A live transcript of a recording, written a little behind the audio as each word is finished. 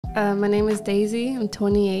My name is Daisy. I'm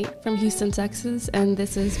 28 from Houston, Texas, and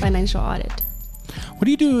this is Financial Audit. What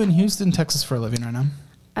do you do in Houston, Texas for a living right now?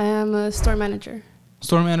 I am a store manager.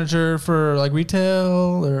 Store manager for like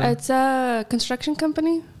retail or? It's a construction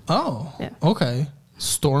company. Oh, yeah. Okay.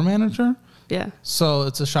 Store manager? Yeah. So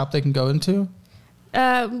it's a shop they can go into?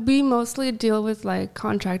 We mostly deal with like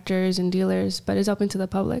contractors and dealers, but it's open to the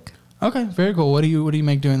public. Okay, very cool. What do you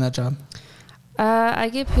make doing that job? I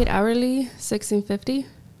get paid hourly, $16.50.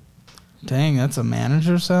 Dang, that's a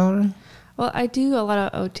manager salary? Well, I do a lot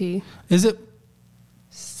of OT. Is it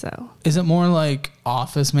So more like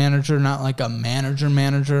office manager, not like a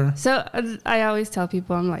manager? So I always tell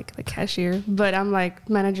people I'm like the cashier, but I'm like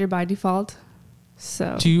manager by default.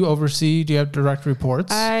 So do you have direct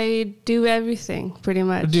reports? I do everything pretty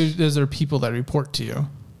much. Is there people that report to you?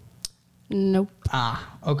 Nope.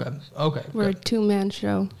 Okay. We're a two-man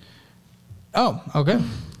show. Oh, okay.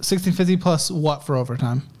 $16.50 plus what for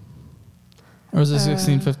overtime? Or is it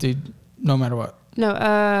 $16.50 no matter what?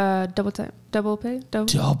 No, double pay, Double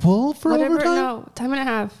for whatever. overtime? No, time and a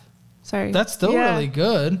half. Sorry. That's still really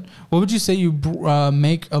good. What would you say you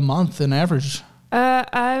make a month in average?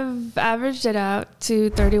 I've averaged it out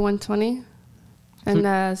to $31.20, and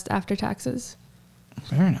that's after taxes.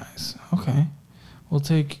 Very nice. Okay, we'll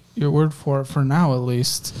take your word for it for now, at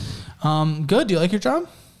least. Good. Do you like your job?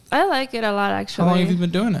 I like it a lot, actually. How long have you been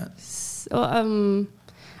doing it? So,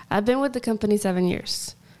 I've been with the company 7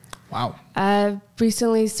 years. Wow. I've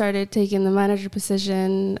recently started taking the manager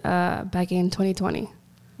position back in 2020.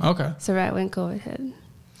 Okay. So right when COVID hit, in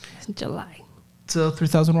July. So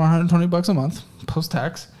 $3,120 a month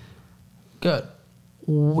post-tax. Good.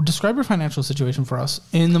 Describe your financial situation for us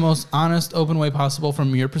in the most honest, open way possible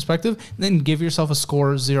from your perspective. Then give yourself a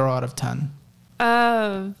score 0 out of 10.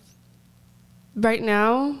 Right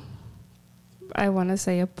now, I want to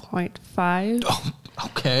say a 0.5. Oh,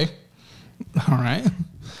 okay. All right.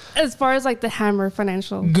 As far as like the Hammer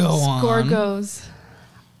financial score goes.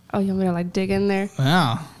 Oh, you want me to like dig in there?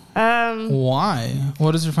 Yeah. Why?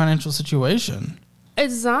 What is your financial situation?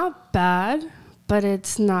 It's not bad, but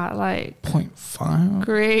it's not like 0.5.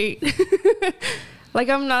 Great. Like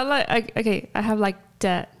I'm not like okay. I have like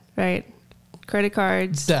debt, right? Credit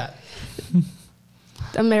cards. Debt.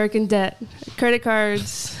 American debt. Credit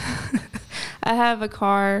cards. I have a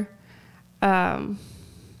car.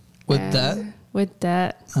 With debt? With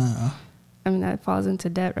debt. I mean, that falls into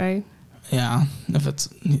debt, right? Yeah. If it's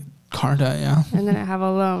car debt, yeah. And then I have a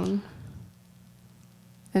loan.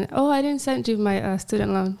 And I didn't send you my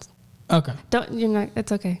student loans. Okay.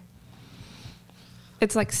 It's okay.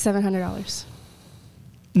 It's like $700.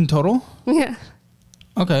 In total? Yeah.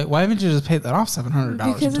 Okay. Why haven't you just paid that off $700?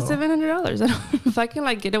 Because it's $700. I don't know if I can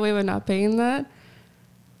like get away with not paying that.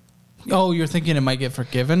 Oh, you're thinking it might get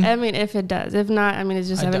forgiven? I mean, if it does. If not, I mean, it's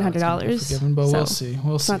just $700. Forgiven, but we'll see.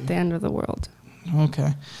 It's not the end of the world.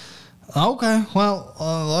 Okay. Well,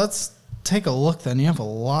 let's take a look then. You have a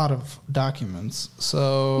lot of documents.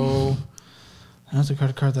 So that's a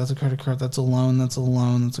credit card. That's a credit card. That's a loan. That's a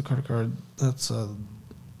loan. That's a credit card. That's a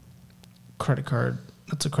credit card.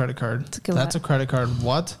 That's a credit card. That's a credit card.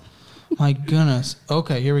 What? My goodness.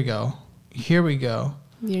 Okay, here we go.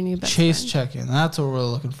 Your new best Chase friend. checking. That's what we're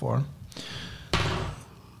looking for.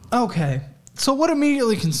 Okay. So what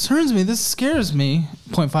immediately concerns me, this scares me.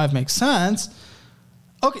 0.5 makes sense.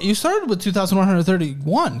 Okay, you started with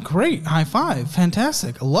 2,131. Great. High five.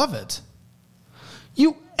 Fantastic. I love it.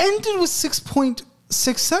 You ended with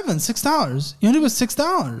 $6.67. You ended with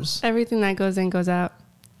 $6. Everything that goes in goes out.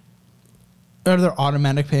 Are there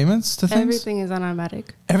automatic payments to things? Everything is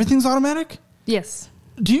automatic. Everything's automatic? Yes.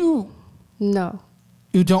 Do you... No.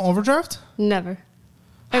 You don't overdraft? Never.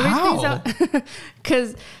 How?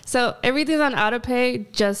 So everything's on auto pay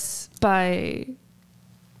just by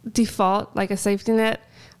default, like a safety net.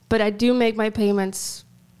 But I do make my payments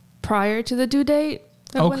prior to the due date.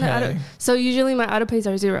 Okay. So usually my auto pays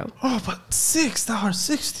are 0. Oh, but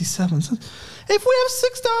 $6.67. If we have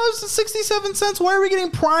 $6.67, why are we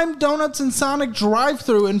getting Prime Donuts and Sonic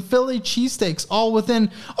drive-thru and Philly cheesesteaks all within a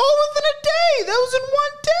day? That was in 1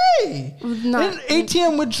 day. And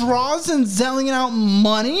ATM withdrawals and zelling out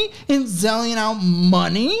money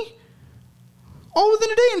all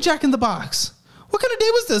within a day in Jack in the Box. What kind of day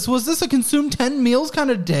was this? Was this a consume 10 meals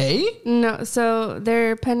kind of day? No, so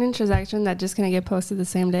they're pending transaction that just gonna get posted the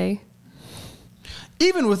same day.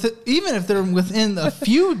 Even if they're within a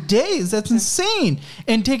few days, that's insane.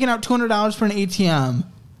 And taking out $200 for an ATM.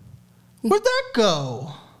 Where'd that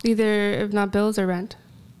go? Either, if not bills or rent.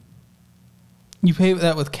 You pay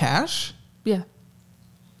that with cash? Yeah.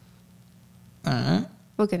 All right.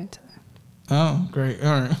 We'll get into that. Oh, great.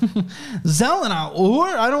 All right. Zelling out. Or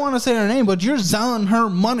I don't want to say her name, but you're zelling her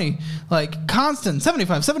money. Like constant.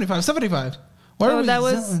 75, 75, 75.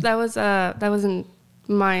 That wasn't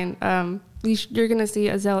mine. You're going to see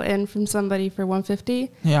a Zelle in from somebody for $150.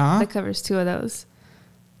 Yeah. That covers 2 of those.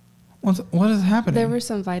 What is happening? There were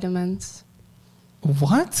some vitamins.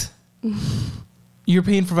 What? You're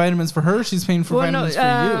paying for vitamins for her? She's paying for vitamins for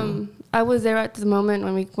you? I was there at the moment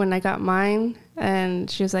when I got mine,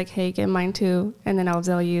 and she was like, hey, get mine too, and then I'll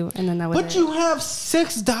Zelle you, and then that was But you have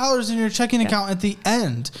 $6 in your checking account at the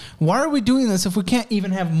end. Why are we doing this if we can't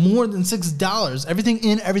even have more than $6? Everything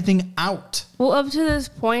in, everything out. Well, up to this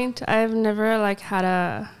point, I've never had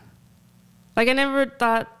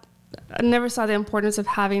I never saw the importance of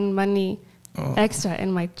having money extra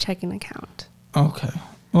in my checking account. Okay.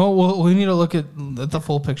 Well, we need to look at the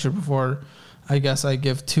full picture before I guess I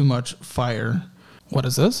give too much fire. What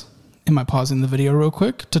is this? Am I pausing the video real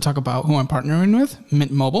quick to talk about who I'm partnering with?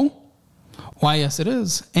 Mint Mobile? Why, yes, it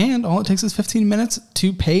is. And all it takes is 15 minutes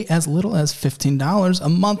to pay as little as $15 a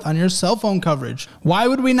month on your cell phone coverage. Why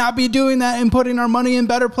would we not be doing that and putting our money in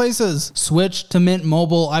better places? Switch to Mint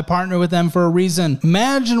Mobile. I partner with them for a reason.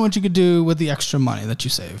 Imagine what you could do with the extra money that you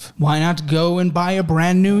save. Why not go and buy a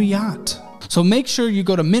brand new yacht? So make sure you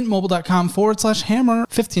go to mintmobile.com/hammer.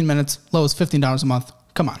 15 minutes, low as $15 a month.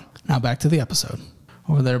 Come on. Now back to the episode.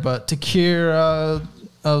 Over there, but tequila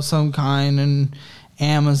of some kind and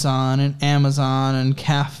Amazon and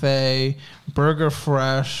Cafe, Burger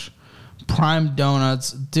Fresh, Prime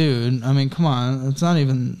Donuts. Dude, I mean, come on. It's not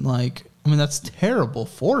even that's terrible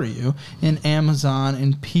for you. In Amazon,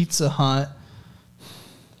 in Pizza Hut.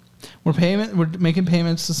 We're making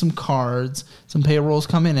payments to some cards, some payrolls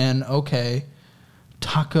coming in. Okay.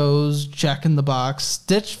 Tacos, Jack in the Box,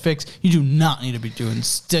 Stitch Fix. You do not need to be doing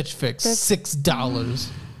Stitch Fix. $6.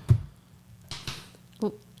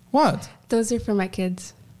 What? Those are for my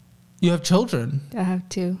kids. You have children? I have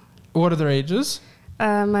 2. What are their ages?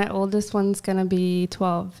 My oldest one's going to be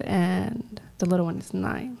 12, and the little one is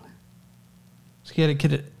 9. So you had a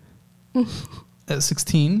kid at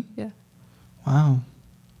 16? Yeah. Wow.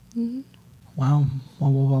 Mm-hmm. Wow.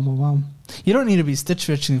 You don't need to be Stitch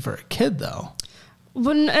Fixing for a kid, though.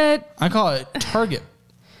 I call it Target.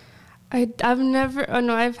 I've never... Oh,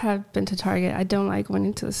 no, I've been to Target. I don't like going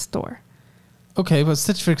into the store. Okay, but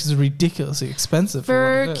Stitch Fix is ridiculously expensive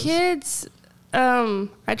for kids.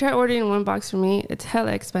 I tried ordering 1 box for me. It's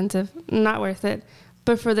hella expensive. Not worth it.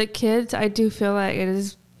 But for the kids, I do feel like it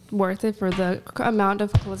is worth it for the amount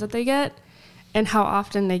of clothes that they get and how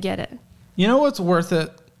often they get it. You know what's worth it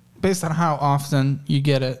based on how often you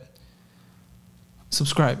get it?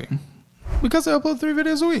 Subscribing. Because I upload 3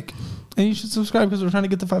 videos a week. And you should subscribe because we're trying to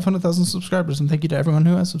get to 500,000 subscribers. And thank you to everyone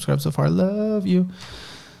who has subscribed so far. I love you.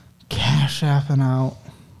 Cash apping out.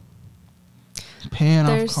 Paying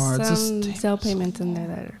off cards. There's some Zelle payments in there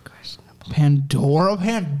that are questionable. Pandora?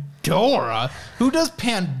 Who does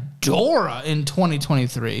Pandora in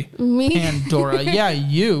 2023? Me. Pandora. Yeah,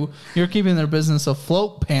 you're keeping their business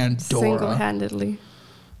afloat, Pandora. Single-handedly.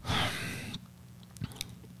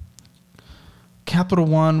 Capital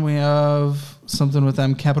One, we have something with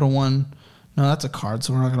them. Capital One. No, that's a card,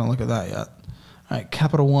 so we're not going to look at that yet. All right,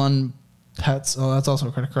 Capital One Pets. Oh, that's also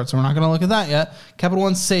a credit card, so we're not going to look at that yet. Capital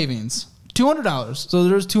One Savings. $200. So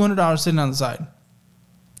there's $200 sitting on the side.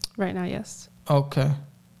 Right now, yes. Okay.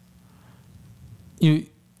 You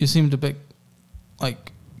seemed a bit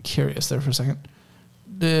curious there for a second.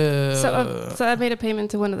 So I made a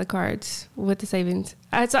payment to one of the cards with the savings.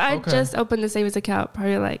 I just opened the savings account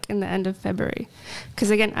probably in the end of February,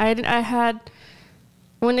 because again I had,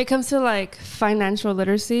 when it comes to financial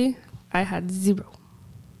literacy, I had 0.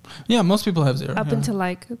 Yeah, most people have 0 up until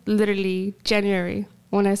literally January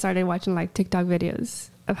when I started watching TikTok videos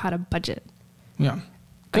of how to budget. Yeah,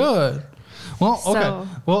 good. Well, okay.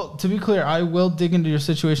 Well, to be clear, I will dig into your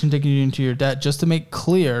situation, dig into your debt, just to make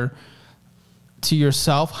clear to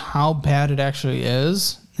yourself how bad it actually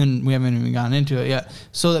is, and we haven't even gotten into it yet,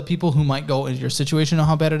 so that people who might go into your situation know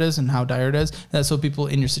how bad it is and how dire it is. That's so people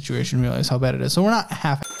in your situation realize how bad it is. So we're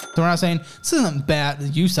not saying this isn't bad.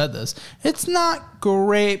 You said this. It's not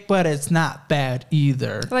great, but it's not bad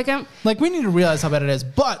either. We need to realize how bad it is.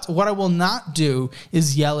 But what I will not do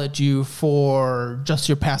is yell at you for just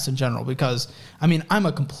your past in general, because I'm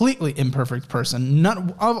a completely imperfect person.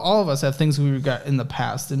 All of us have things we regret in the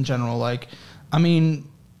past in general.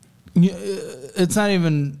 It's not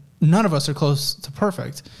even, none of us are close to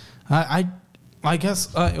perfect. I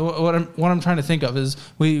guess what I'm trying to think of is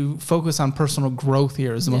we focus on personal growth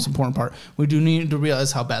here is the most important part. We do need to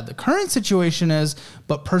realize how bad the current situation is,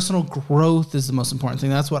 but personal growth is the most important thing.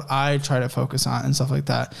 That's what I try to focus on and stuff like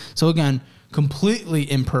that. So again,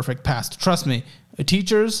 completely imperfect past. Trust me,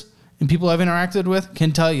 teachers and people I've interacted with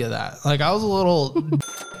can tell you that. Like, I was a little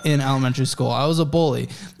in elementary school. I was a bully.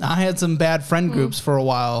 I had some bad friend groups for a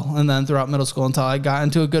while, and then throughout middle school until I got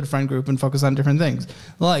into a good friend group and focused on different things.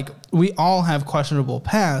 Like, we all have questionable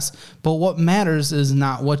past, but what matters is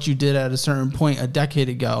not what you did at a certain point a decade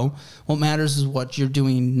ago. What matters is what you're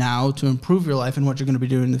doing now to improve your life and what you're going to be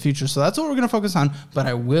doing in the future. So that's what we're going to focus on, but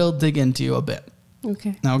I will dig into you a bit.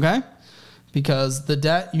 Okay. Okay? Because the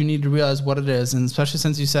debt, you need to realize what it is, and especially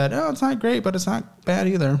since you said, oh, it's not great, but it's not bad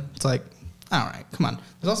either. It's like, all right, come on.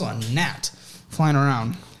 There's also a gnat flying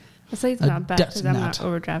around. I'll say it's not bad because I'm not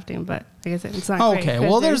overdrafting, but like I said, it's not great. Okay,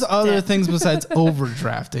 well, there's other things besides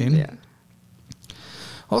overdrafting. Yeah.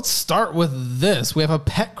 Let's start with this. We have a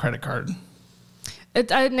pet credit card.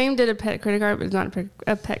 I named it a pet credit card, but it's not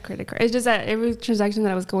a pet credit card. It's just that every transaction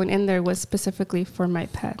that I was going in there was specifically for my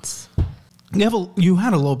pets. You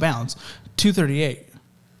had a low balance, $238.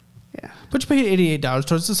 Yeah. But you paid $88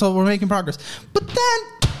 towards this, so we're making progress. But then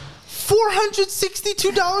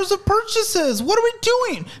 $462 of purchases. What are we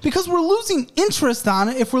doing? Because we're losing interest on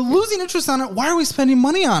it. If we're losing interest on it, why are we spending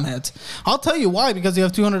money on it? I'll tell you why. Because you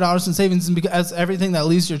have $200 in savings, and because everything that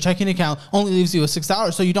leaves your checking account only leaves you with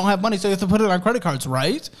 $6. So you don't have money, so you have to put it on credit cards,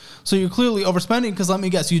 right? So you're clearly overspending because, let me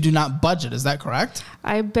guess, you do not budget. Is that correct?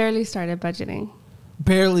 I barely started budgeting.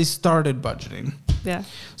 Barely started budgeting. Yeah.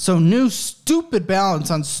 So new stupid balance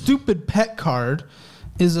on stupid pet card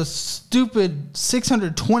is a stupid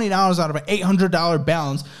 $620 out of an $800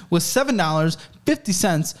 balance with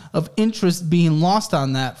 $7.50 of interest being lost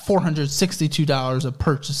on that $462 of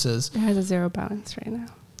purchases. It has a zero balance right now.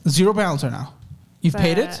 Zero balance right now. You've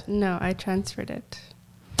paid it? No, I transferred it.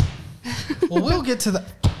 Well, we'll get to that.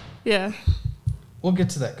 Yeah. We'll get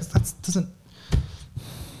to that because that doesn't...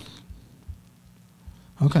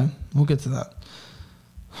 Okay, we'll get to that.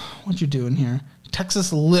 What you doing here?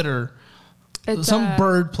 Texas litter. It's some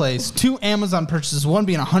bird place. 2 Amazon purchases, one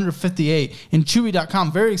being $158 in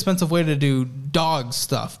Chewy.com. Very expensive way to do dog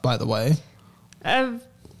stuff, by the way. I've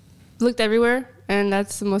looked everywhere, and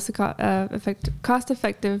that's the most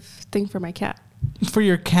cost-effective thing for my cat. For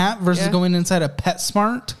your cat versus going inside a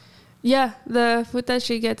PetSmart? Yeah, the food that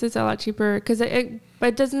she gets is a lot cheaper because it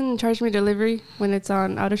doesn't charge me delivery when it's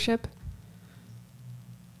on auto ship.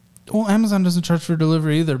 Well, Amazon doesn't charge for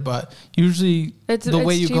delivery either, but usually the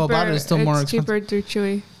way you go about it is still more expensive. It's cheaper through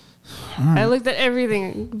Chewy. Right. I looked at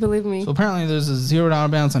everything, believe me. So apparently there's a $0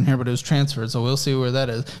 balance on here, but it was transferred, so we'll see where that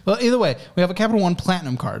is. But either way, we have a Capital One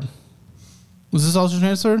Platinum card. Was this also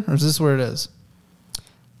transferred, or is this where it is?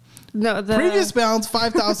 No, the previous balance,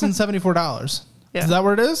 $5,074. Yeah. Is that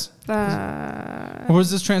where it is? Or was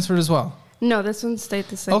this transferred as well? No, this one stayed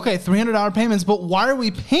the same. Okay, $300 payments, but why are we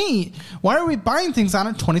buying things on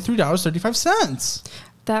it $23.35?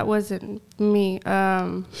 That wasn't me.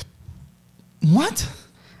 What?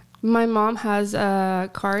 My mom has a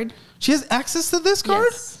card. She has access to this card?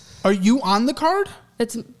 Yes. Are you on the card?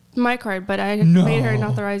 It's my card, but I made her an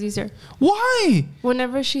authorized user. Why?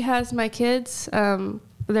 Whenever she has my kids,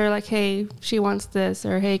 they're like, hey, she wants this,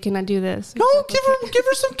 or hey, can I do this? No, give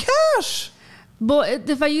her some cash. But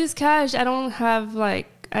if I use cash, I don't have I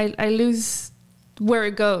lose where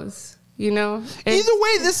it goes, you know? Either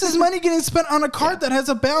way, this is money getting spent on a card that has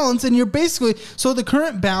a balance, and you're basically, so the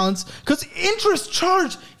current balance, because interest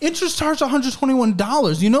charge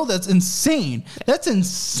 $121. You know that's insane. That's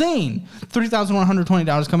insane.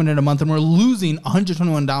 $3,120 coming in a month, and we're losing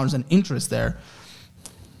 $121 in interest there.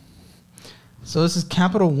 So this is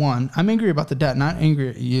Capital One. I'm angry about the debt, not angry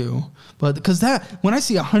at you. But because when I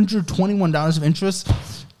see $121 of interest,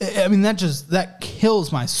 I mean, that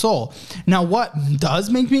kills my soul. Now, what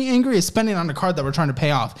does make me angry is spending on a card that we're trying to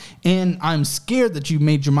pay off. And I'm scared that you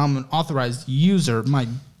made your mom an authorized user. My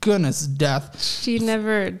goodness, death. She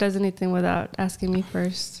never does anything without asking me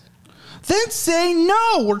first. Then say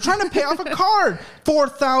no. We're trying to pay off a card.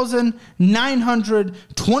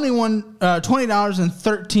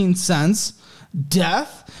 $4,920.13.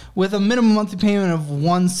 Death with a minimum monthly payment of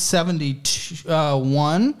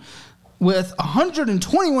 $171 with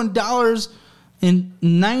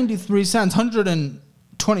 $121.93,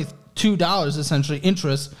 $122 essentially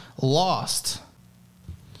interest lost.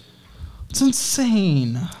 It's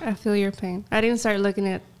insane. I feel your pain. I didn't start looking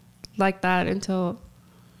at like that until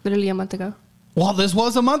literally a month ago. Well, this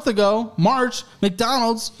was a month ago. March,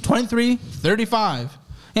 McDonald's, $23.35.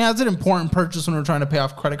 Yeah, it's an important purchase when we're trying to pay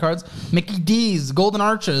off credit cards. Mickey D's, Golden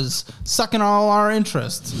Arches, sucking all our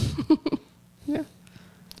interest. Yeah.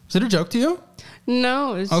 Is it a joke to you?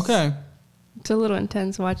 No. Okay. It's a little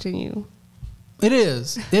intense watching you. It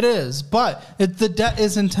is. But the debt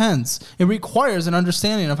is intense. It requires an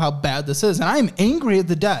understanding of how bad this is. And I am angry at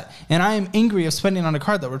the debt. And I am angry of spending on a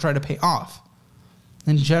card that we're trying to pay off.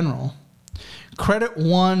 In general. Credit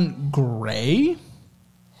 1 gray?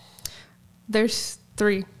 There's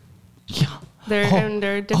 3. Yeah.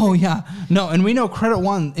 They're different. Oh, yeah. No, and we know credit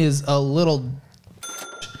 1 is a little...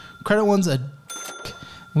 Credit 1's a...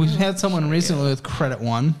 We've had someone recently with credit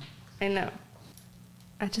 1. I know.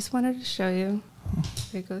 I just wanted to show you.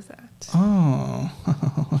 There goes that. Oh.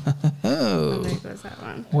 And there goes that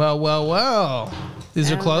one. Well.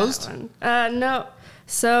 These are closed? No.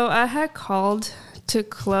 So I had called to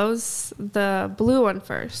close the blue one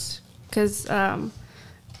first. Because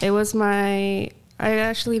it was my...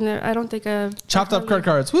 I don't think I've... Chopped up credit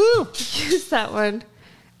cards. Woo! Used that one.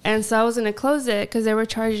 And so I was going to close it because they were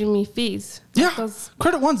charging me fees. Yeah.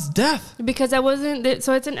 Credit 1's death. Because I wasn't...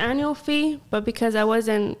 So it's an annual fee, but because I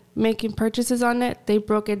wasn't making purchases on it, they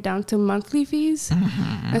broke it down to monthly fees.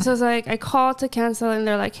 Mm-hmm. And so it's like, I called to cancel, and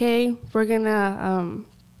they're like, hey, we're going to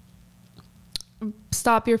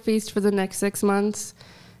stop your fees for the next 6 months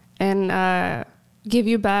and give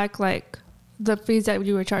you back, like, the fees that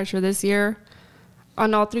you were charged for this year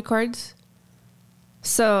on all 3 cards.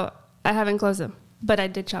 So I haven't closed them. But I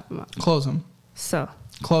did chop them up. Close them. So.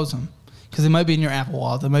 Close them. Because they might be in your Apple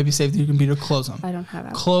Wallet. They might be saved to your computer. Close them. I don't have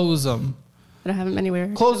Apple. Close them. I don't have them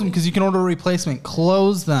anywhere. Close them because you can order a replacement.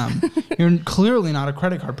 Close them. You're clearly not a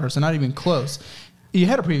credit card person. Not even close. You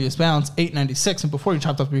had a previous balance, $896, and before you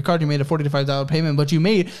chopped up your card, you made a $45 payment, but you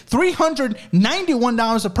made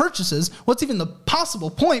 $391 of purchases. What's even the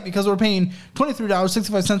possible point? Because we're paying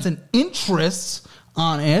 $23.65 in interest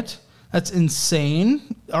on it. That's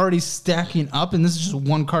insane. Already stacking up, and this is just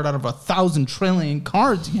one card out of 1,000 trillion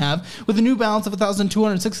cards you have, with a new balance of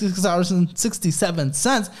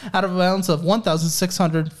 $1,266.67 out of a balance of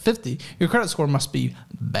 $1,650. Your credit score must be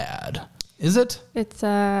bad. Is it? It's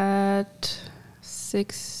at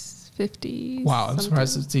 650. Wow, I'm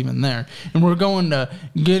surprised it's even there. And we're going to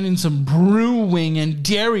getting some Brewing and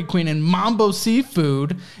Dairy Queen and Mambo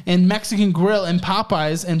Seafood and Mexican Grill and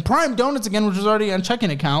Popeyes and Prime Donuts again, which was already on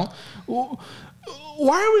checking account.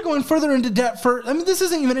 Why are we going further into debt for... I mean, this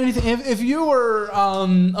isn't even anything. If you were,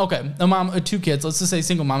 okay, a mom, 2 kids, let's just say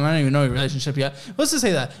single mom. I don't even know your relationship yet. Let's just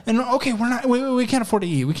say that. And, okay, we can't afford to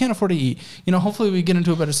eat. We can't afford to eat. You know, hopefully we get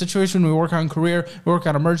into a better situation. We work on career. We work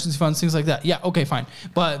on emergency funds, things like that. Yeah, okay, fine.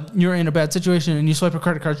 But you're in a bad situation and you swipe your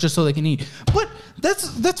credit cards just so they can eat. But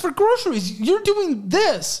that's for groceries. You're doing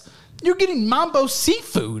this. You're getting Mambo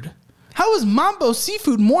Seafood. How is Mambo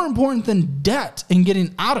Seafood more important than debt and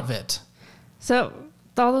getting out of it? So...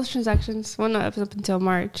 all those transactions, well, no, up until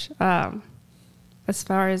March. As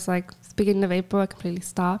far as like beginning of April, I completely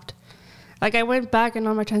stopped. Like I went back in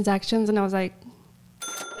all my transactions and I was like,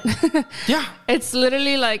 yeah, it's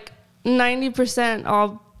literally like 90%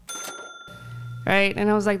 all right.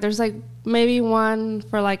 And I was like, there's like maybe one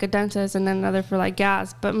for like a dentist and then another for like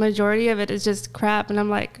gas, but majority of it is just crap. And I'm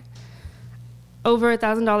like over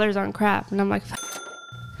 $1,000 on crap. And I'm like,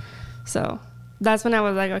 so that's when I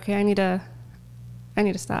was like, okay, I need to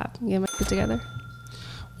stop and get my shit together.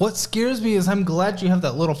 What scares me is I'm glad you have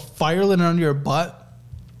that little fire lit under your butt.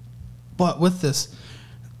 But with this,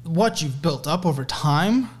 what you've built up over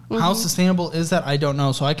time, how sustainable is that? I don't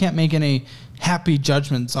know. So I can't make any happy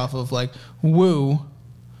judgments off of like, woohoo,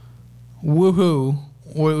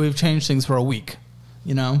 we've changed things for a week,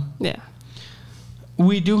 you know? Yeah.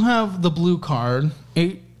 We do have the blue card,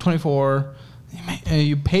 $824.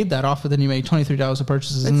 You paid that off, but then you made $23 of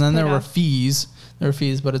purchases, and then there were fees. There were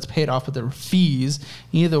fees, but it's paid off, but there were fees.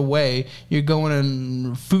 Either way, you're going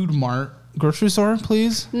in Food Mart, grocery store,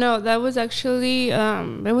 please? No, that was actually,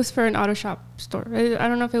 it was for an auto shop store. I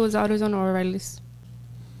don't know if it was AutoZone or O'Reilly's.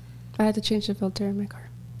 I had to change the filter in my car.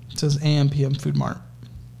 It says AM, PM, Food Mart.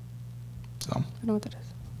 So. I don't know what that is.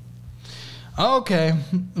 Okay.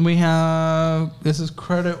 We have, this is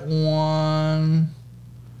credit 1.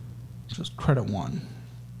 Just credit 1.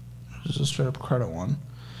 This is straight up credit 1.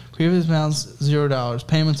 Previous balance $0.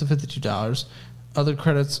 Payments of $52. Other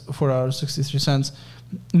credits $4.63.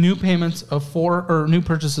 New payments of new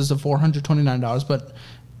purchases of $429. But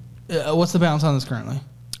what's the balance on this currently?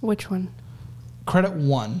 Which one? Credit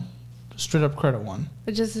 1. Straight up credit 1.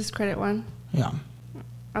 It just is credit 1. Yeah.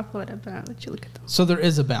 I'll pull it up and I'll let you look at them. So there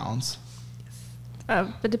is a balance.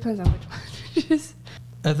 Yes. But it depends on which one it is.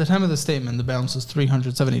 At the time of the statement, the balance was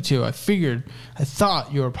 $372. I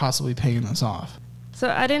thought you were possibly paying this off. So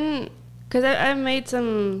I didn't, because I made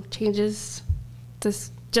some changes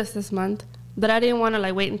this month, but I didn't want to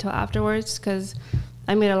like wait until afterwards because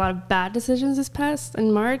I made a lot of bad decisions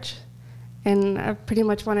in March, and I pretty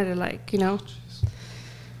much wanted to like, you know,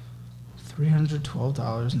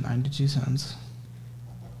 $312.92.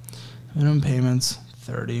 Minimum payments,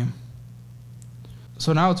 $30.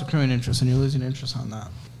 So now it's accruing interest, and you're losing interest on that.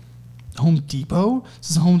 Home Depot? Is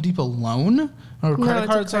this a Home Depot loan? Or credit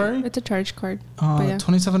card, sorry? It's a charge card.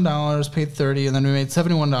 $27, paid $30, and then we made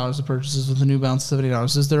 $71 of purchases with a new balance of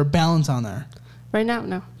 $70. Is there a balance on there? Right now,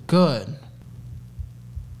 no. Good.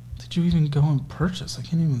 Did you even go and purchase? I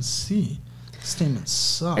can't even see. This statement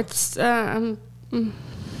sucks. It's,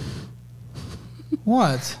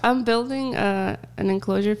 What? I'm building an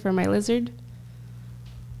enclosure for my lizard.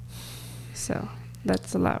 So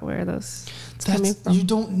that's a lot where those coming from. You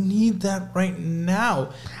don't need that right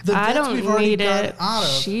now. I don't need it.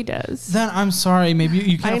 She does. Then I'm sorry. Maybe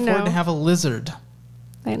you can afford to have a lizard.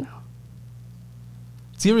 I know.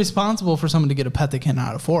 It's irresponsible for someone to get a pet they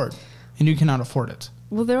cannot afford, and you cannot afford it.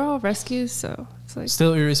 Well, they're all rescues, so it's like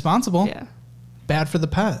still irresponsible. Yeah. Bad for the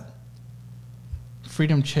pet.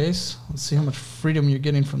 Freedom Chase. Let's see how much freedom you're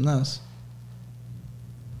getting from this.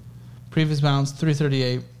 Previous balance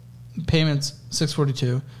 $338, payments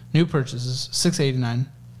 $642, new purchases $689,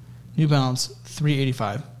 new balance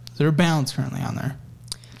 $385. Is there a balance currently on there?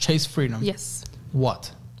 Chase Freedom. Yes.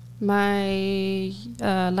 What? My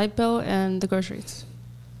light bill and the groceries.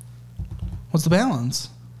 What's the balance?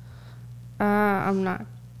 I'm not.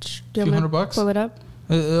 A few $100? Pull it up.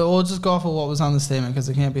 We'll just go off of what was on the statement because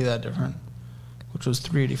it can't be that different. Which was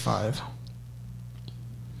 $385.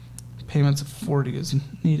 Payments of $40 is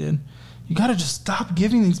needed. You gotta just stop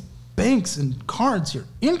giving these banks and cards your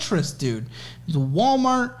interest, dude. It's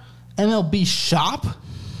Walmart, MLB Shop,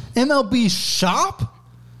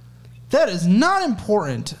 That is not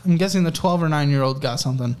important. I'm guessing the 12 or 9-year-old got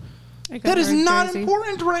something. That is not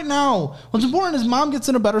important right now. What's important is mom gets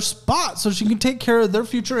in a better spot so she can take care of their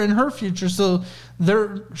future and her future so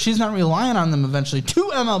she's not relying on them eventually.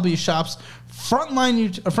 2 MLB shops,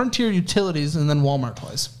 Frontier Utilities, and then Walmart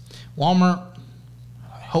twice. Walmart,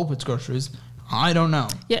 I hope it's groceries. I don't know.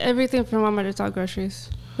 Yeah, everything from Walmart is all groceries.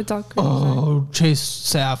 It's all groceries. Oh, Chase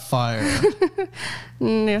Sapphire.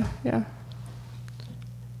 Yeah.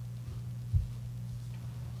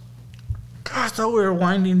 I thought we were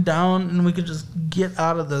winding down and we could just get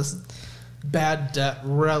out of this bad debt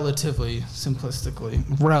relatively simplistically.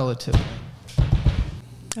 Relatively.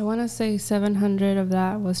 I want to say 700 of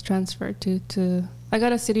that was transferred to I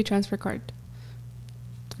got a city transfer card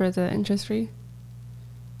for the interest free.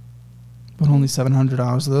 But only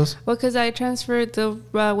 $700 of those? Well, because I transferred the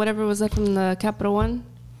whatever was left from the Capital One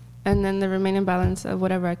and then the remaining balance of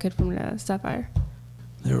whatever I could from the Sapphire.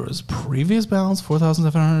 There was previous balance,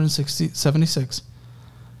 $4,776.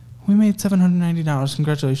 We made $790.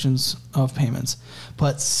 Congratulations of payments.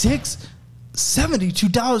 But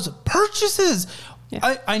 $672 of purchases.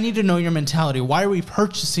 Yeah. I need to know your mentality. Why are we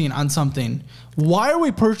purchasing on something? Why are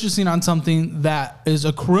we purchasing on something that is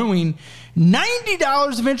accruing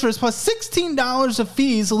 $90 of interest plus $16 of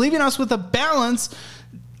fees, leaving us with a balance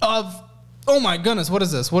of, oh my goodness, what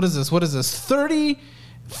is this? $34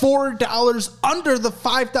 under the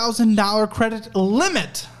 $5,000 credit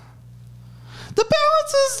limit. The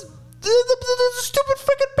balance is, the stupid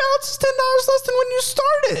freaking balance is $10 less than when you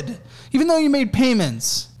started, even though you made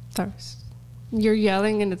payments. Sorry. You're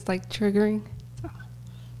yelling and it's like triggering.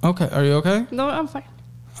 Okay, are you okay? No, I'm fine.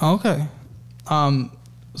 Okay.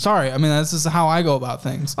 Sorry, I mean, this is how I go about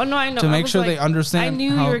things. Oh, no, I know. To make sure they understand I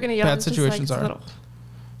knew you were gonna yell. Bad situations are.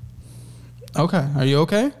 Okay, are you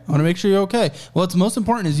okay? I want to make sure you're okay. What's most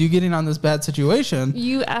important is you getting on this bad situation.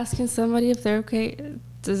 You asking somebody if they're okay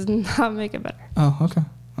does not make it better. Oh, okay.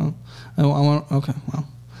 Oh, okay, well,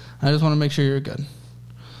 I just want to make sure you're good.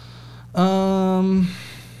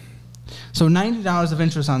 So $90 of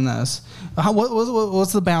interest on this.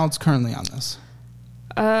 What's the balance currently on this?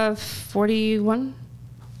 41.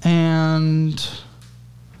 And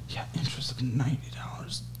yeah, interest of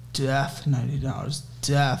 $90. Death.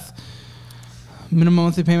 Minimum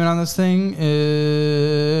monthly payment on this thing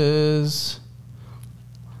is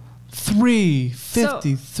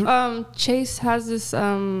 $350. So, Chase has this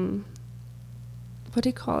what do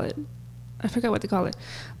you call it? I forgot what they call it.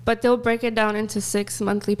 But they'll break it down into 6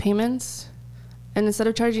 monthly payments, and instead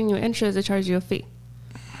of charging you interest, they charge you a fee.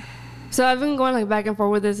 So I've been going like back and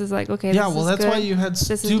forth with this. It's like, okay, yeah, well, that's why you had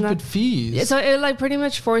stupid fees. So it like pretty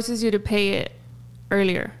much forces you to pay it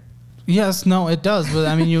earlier. Yes, no, it does. But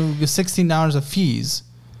I mean, you get $16 of fees.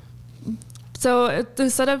 So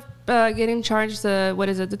instead of getting charged the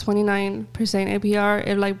 29% APR,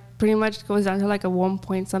 it like pretty much goes down to like a 1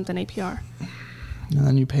 point something APR. And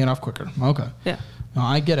then you pay it off quicker. Okay. Yeah. No,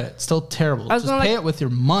 I get it. It's still terrible. Just pay it with your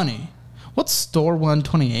money. What's store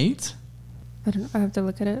 128? I don't know. I have to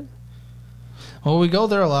look at it. Well, we go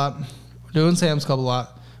there a lot. We're doing Sam's Club a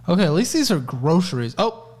lot. Okay, at least these are groceries.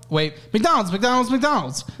 Oh, wait. McDonald's.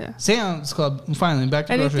 Yeah. Sam's Club, finally, back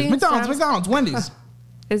to Anything groceries. McDonald's, Wendy's.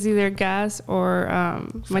 It's either gas or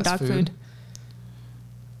my dog food.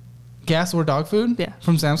 Gas or dog food? Yeah.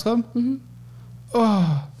 From Sam's Club? Mm-hmm.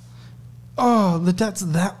 Oh, the debt's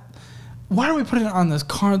that. Why are we putting it on this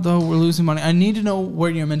card, though? We're losing money. I need to know where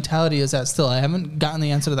your mentality is at still. I haven't gotten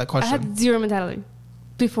the answer to that question. I had zero mentality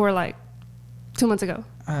before, like, 2 months ago.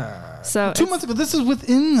 So 2 months ago. This is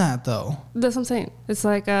within that, though. That's what I'm saying. It's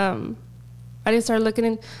like I didn't start looking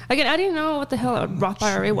in. Again, I didn't know what the hell a Roth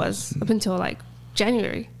IRA was up until, like,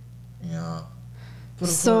 January. Yeah. But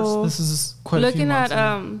of so course, this is quite looking a few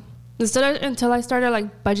months until I started,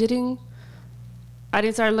 like, budgeting, I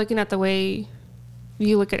didn't start looking at the way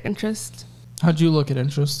you look at interest. How'd you look at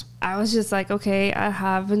interest? I was just like, okay, I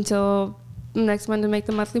have until next month to make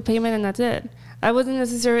the monthly payment, and that's it. I wasn't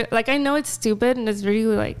necessarily, like, I know it's stupid and it's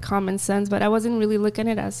really, like, common sense, but I wasn't really looking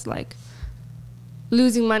at it as, like,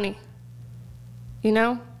 losing money. You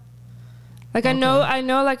know? Like, okay. I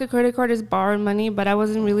know, like, a credit card is borrowing money, but I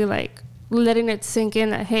wasn't really, like, letting it sink in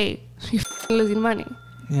that, hey, you're losing money.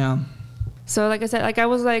 Yeah. So, like I said, like, I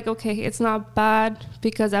was like, okay, it's not bad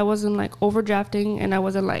because I wasn't, like, overdrafting and I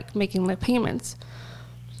wasn't, like, making late payments.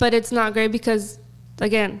 But it's not great because,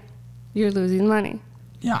 again, you're losing money.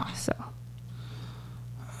 Yeah. So.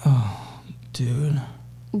 Oh, dude.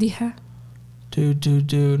 Yeah.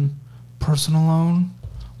 Dude. Personal loan?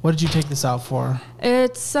 What did you take this out for?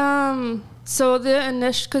 It's, so the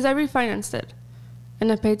initial, because I refinanced it.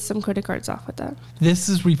 And I paid some credit cards off with that. This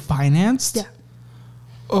is refinanced? Yeah.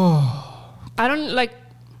 Oh. I don't, like,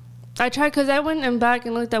 I tried, because I went and back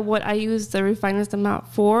and looked at what I used the refinanced amount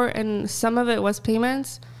for, and some of it was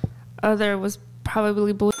payments. Other was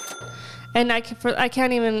probably bullshit. And I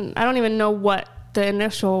don't even know what the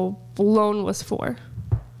initial loan was for.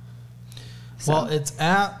 So, well, it's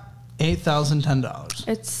at $8,010.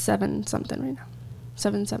 It's 7 something right now.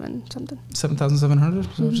 7 something. 7,700 is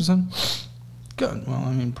that what you said? Good. Well,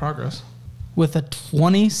 I mean, progress. With a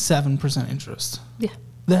 27% interest. Yeah.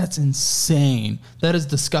 That's insane. That is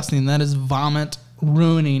disgusting. That is vomit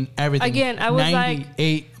ruining everything. Again, I was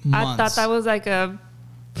 98 months. I thought that was like a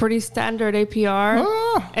pretty standard APR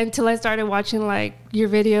until I started watching, like, your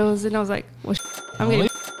videos, and I was like, well, I'm getting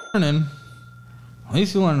learning. At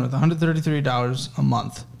least you learn with $133 a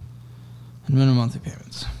month in minimum monthly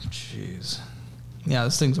payments. Jeez. Yeah,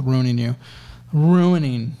 this thing's ruining you.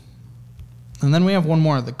 Ruining. And then we have one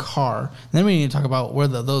more, the car. And then we need to talk about where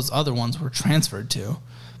those other ones were transferred to.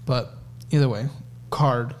 But either way,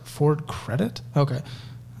 card, Ford credit? Okay,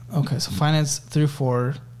 so finance through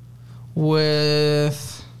Ford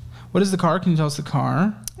with... What is the car? Can you tell us the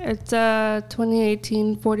car? It's a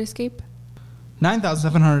 2018 Ford Escape.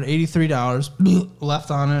 $9,783 left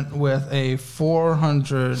on it with a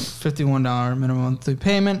 $451 minimum monthly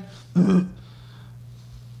payment.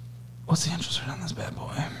 What's the interest rate on this bad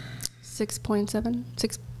boy? 6.7.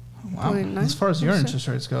 6. Wow. As far as your interest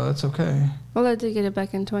rates go, that's okay. Well, I did get it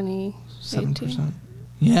back in 2018. 7%.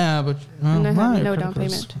 Yeah, but... and I have no down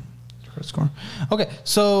payment. Credit score. Okay,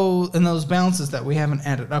 so in those balances that we haven't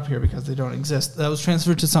added up here because they don't exist, that was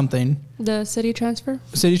transferred to something. The city transfer?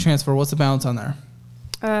 City transfer. What's the balance on there?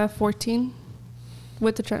 14.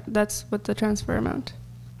 That's with the transfer amount.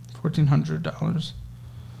 $1,400.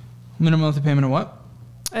 Minimum monthly payment of what?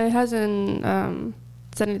 It hasn't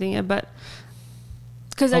said anything yet, but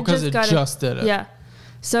because I just did it. Yeah.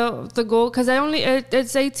 So the goal, because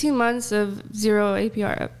it's 18 months of 0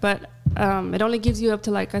 APR, but it only gives you up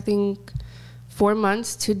to, like, I think 4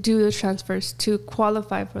 months to do the transfers to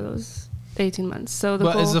qualify for those 18 months. So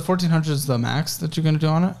the goal, is the 1,400 the max that you're going to do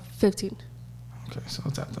on it? 15. Okay, so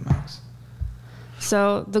it's at the max.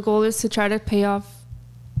 So the goal is to try to pay off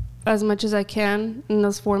as much as I can in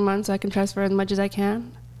those 4 months. So I can transfer as much as I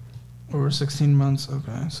can. Over 16 months,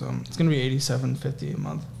 okay. So it's going to be $87.50 a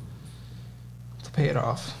month to pay it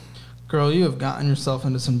off. Girl, you have gotten yourself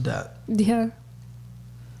into some debt. Yeah.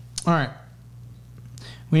 All right.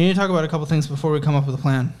 We need to talk about a couple things before we come up with a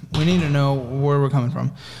plan. We need to know where we're coming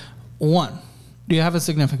from. 1, do you have a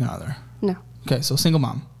significant other? No. Okay, so single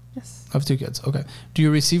mom. Yes. I have 2 kids. Okay. Do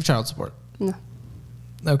you receive child support? No.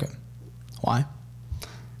 Okay. Why?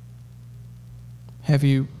 Have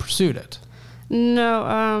you pursued it? No.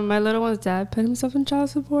 My little one's dad put himself in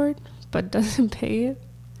child support, but doesn't pay it.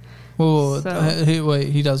 Well,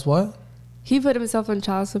 he does what? He put himself in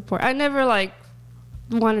child support. I never, like,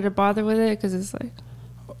 wanted to bother with it because it's like...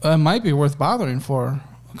 It might be worth bothering for,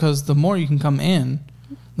 because the more you can come in,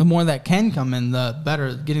 the more that can come in, the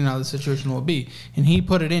better getting out of the situation will be. And he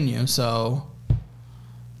put it in you, so...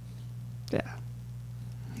 Yeah.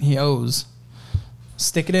 He owes.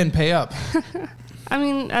 Stick it in. Pay up. I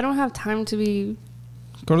mean, I don't have time to be...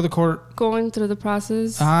 Go to the court. Going through the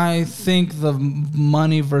process. I think the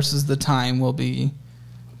money versus the time will be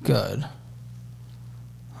good.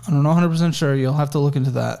 I'm not 100% sure. You'll have to look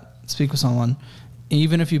into that. Speak with someone.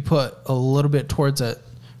 Even if you put a little bit towards it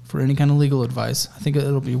for any kind of legal advice, I think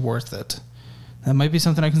it'll be worth it. That might be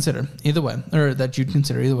something I consider. Either way. Or that you'd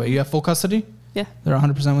consider. Either way. You have full custody? Yeah. They're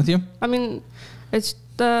 100% with you? I mean, there's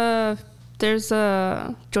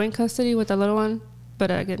a joint custody with the little one. But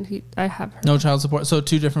again, I have her. No child support. So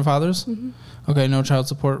 2 different fathers? Mm-hmm. Okay, no child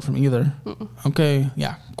support from either. Mm-mm. Okay,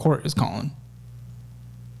 yeah. Court is calling.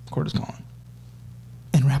 Court is calling.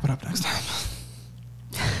 And wrap it up next time.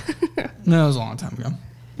 No, it was a long time ago.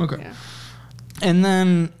 Okay. Yeah. And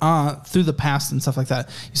then through the past and stuff like that,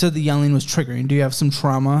 you said the yelling was triggering. Do you have some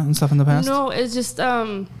trauma and stuff in the past? No, it's just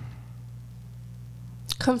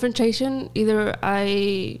confrontation. Either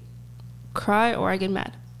I cry or I get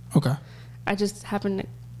mad. Okay. I just happen to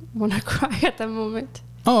want to cry at that moment.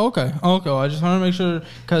 Oh, okay. Okay. Well, I just want to make sure,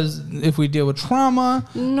 because if we deal with trauma...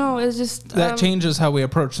 No, it's just... That changes how we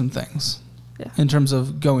approach some things. Yeah. In terms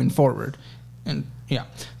of going forward. And yeah.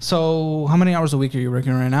 So how many hours a week are you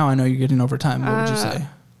working right now? I know you're getting overtime. What would you say?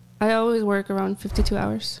 I always work around 52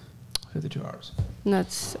 hours. 52 hours. And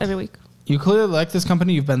that's every week. You clearly like this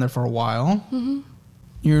company. You've been there for a while. Mm-hmm.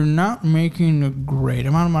 You're not making a great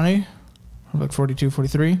amount of money. Like 42,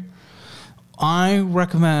 43. I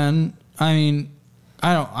recommend, I mean,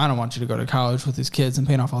 I don't want you to go to college with these kids and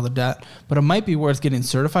paying off all the debt, but it might be worth getting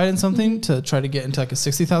certified in something to try to get into like a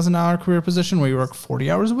 $60,000 career position where you work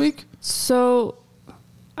 40 hours a week. So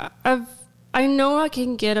I know I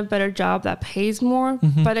can get a better job that pays more,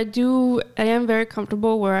 but I am very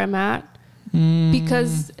comfortable where I'm at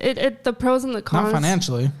because the pros and the cons. Not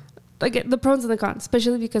financially. Like the pros and the cons,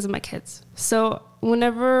 especially because of my kids. So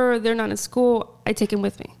whenever they're not in school, I take them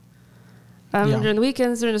with me. During the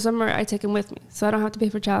weekends, during the summer, I take them with me, so I don't have to pay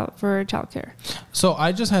for childcare. So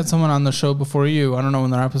I just had someone on the show before you. I don't know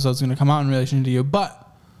when their episode's going to come out in relation to you,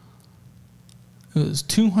 but it was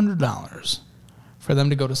 $200 for them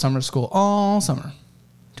to go to summer school all summer.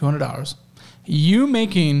 $200. You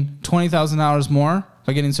making $20,000 more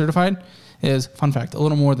by getting certified is, fun fact, a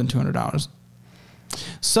little more than $200.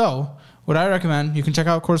 So what I recommend, you can check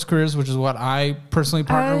out Course Careers, which is what I personally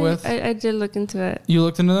partner with. I did look into it. You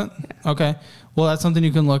looked into that? Yeah. Okay. Well, that's something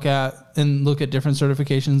you can look at and look at different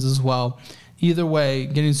certifications as well. Either way,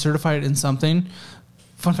 getting certified in something.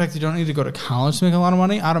 Fun fact, you don't need to go to college to make a lot of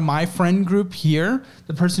money. Out of my friend group here,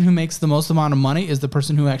 the person who makes the most amount of money is the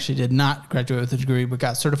person who actually did not graduate with a degree but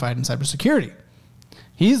got certified in cybersecurity.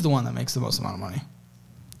 He's the one that makes the most amount of money.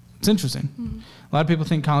 It's interesting. Mm-hmm. A lot of people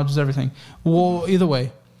think college is everything. Well, either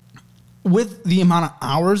way, with the amount of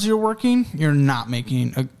hours you're working, you're not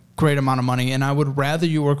making a great amount of money. And I would rather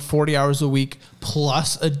you work 40 hours a week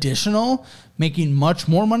plus additional, making much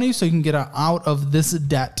more money so you can get out of this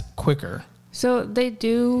debt quicker. So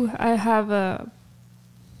I have a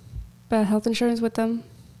health insurance with them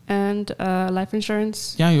and life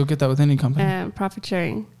insurance. Yeah, you'll get that with any company. And profit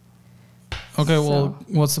sharing. Okay, well,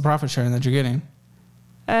 what's the profit sharing that you're getting?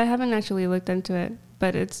 I haven't actually looked into it,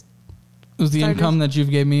 but it's... Was the income that you've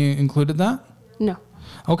gave me included that? No.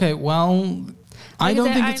 Okay, well, I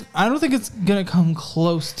don't think it's gonna come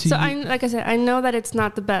close to. So like I said, I know that it's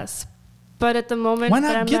not the best, but at the moment, why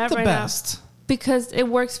not get the best? Now, because it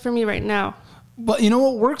works for me right now. But you know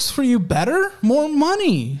what works for you better? More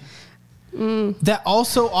money. That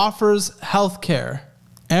also offers health care.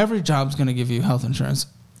 Every job's gonna give you health insurance.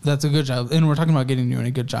 That's a good job, and we're talking about getting you in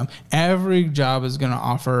a good job. Every job is gonna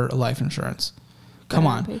offer life insurance. Come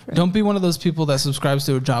on. Don't be one of those people that subscribes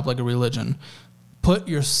to a job like a religion. Put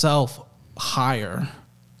yourself higher.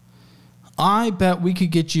 I bet we could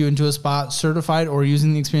get you into a spot certified or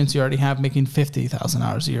using the experience you already have, making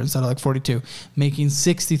 $50,000 a year instead of like 42, making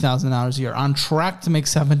 $60,000 a year, on track to make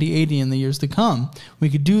 70, 80 in the years to come. We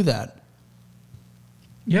could do that.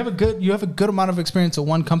 You have a good amount of experience at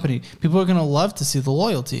one company. People are going to love to see the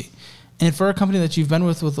loyalty. And for a company that you've been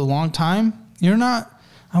with a long time,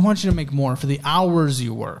 I want you to make more for the hours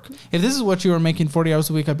you work. If this is what you were making 40 hours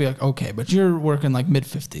a week, I'd be like, okay, but you're working like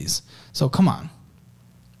mid-50s. So come on.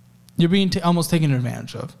 You're being almost taken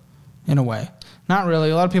advantage of, in a way. Not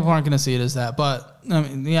really. A lot of people aren't going to see it as that. But, I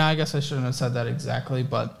mean, yeah, I guess I shouldn't have said that exactly.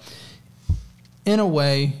 But in a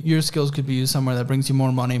way, your skills could be used somewhere that brings you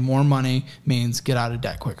more money. More money means get out of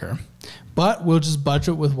debt quicker. But we'll just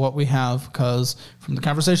budget with what we have, because from the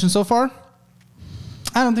conversation so far,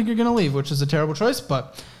 I don't think you're going to leave, which is a terrible choice,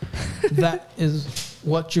 but that is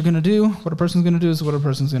what you're going to do. What a person's going to do is what a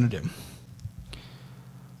person's going to do.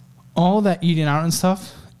 All that eating out and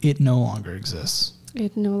stuff it no longer exists.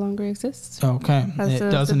 It no longer exists. Okay. It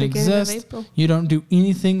doesn't exist. You don't do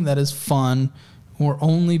anything that is fun. We're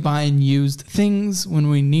only buying used things when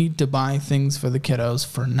we need to buy things for the kiddos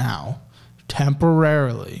for now.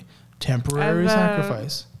 Temporarily. Temporary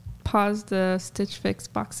sacrifice. Pause the Stitch Fix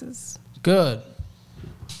boxes. Good.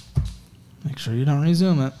 Make sure you don't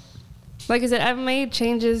resume it. Like I said, I've made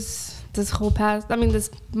changes this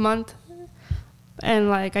month. And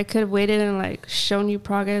like I could have waited and like shown you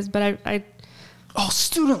progress, but I Oh,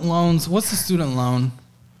 student loans. What's the student loan?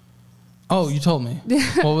 Oh, you told me.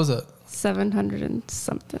 What was it? 700 and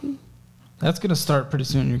something. That's going to start pretty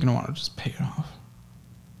soon. You're going to want to just pay it off.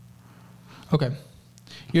 Okay.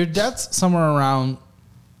 Your debt's somewhere around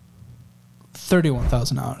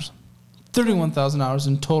 $31,000. $31,000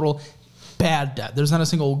 in total bad debt. There's not a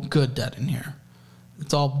single good debt in here.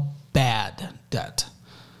 It's all bad debt.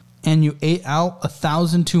 And you ate out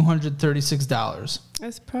 $1,236.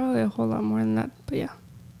 It's probably a whole lot more than that, but yeah.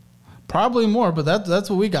 Probably more, but that's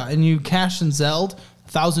what we got. And you cashed and Zelled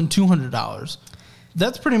 $1,200.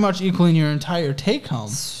 That's pretty much equaling your entire take home.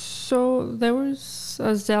 So there was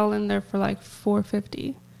a Zelle in there for like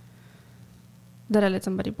 $450 that I let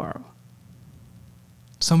somebody borrow.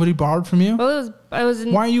 Somebody borrowed from you? Well, I was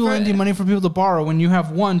Why are you lending money for people to borrow when you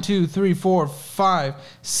have 1, 2, 3, 4, 5,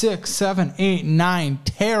 6, 7, 8, 9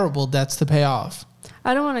 terrible debts to pay off?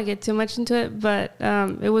 I don't want to get too much into it, but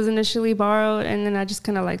it was initially borrowed, and then I just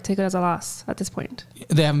kind of like take it as a loss at this point.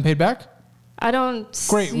 They haven't paid back? I don't.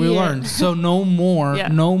 Great, we learned. So no more,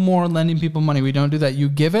 no more lending people money. We don't do that. You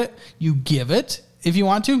give it if you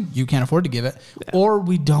want to. You can't afford to give it, or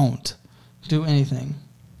we don't do anything.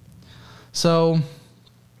 So,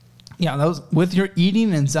 yeah, that was with your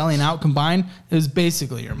eating and selling out combined. It was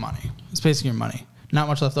basically your money. It's basically your money. Not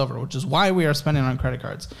much left over, which is why we are spending on credit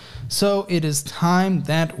cards. So it is time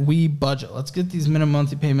that we budget. Let's get these minimum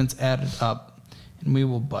monthly payments added up, and we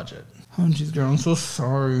will budget. Oh, jeez, girl, I'm so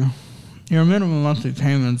sorry. Your minimum monthly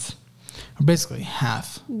payments are basically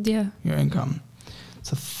half your income.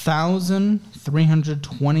 It's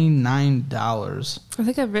 $1,329. I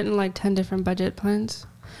think I've written like 10 different budget plans.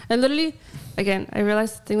 And literally, again, I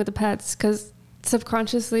realized the thing with the pets, because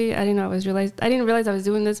subconsciously, I didn't realize I was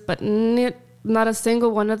doing this, but not a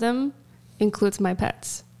single one of them includes my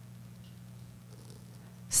pets.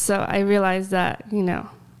 So I realized that,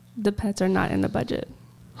 the pets are not in the budget.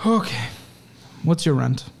 Okay. What's your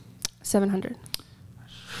rent? $700.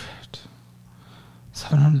 Shit.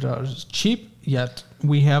 $700 is cheap, yet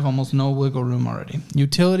we have almost no wiggle room already.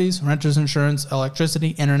 Utilities, renter's insurance, electricity,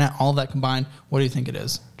 internet, all that combined. What do you think it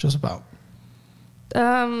is? Just about.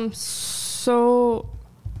 So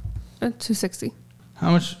 $260. How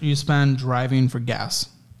much do you spend driving for gas?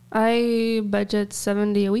 I budget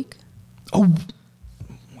 $70 a week. Oh,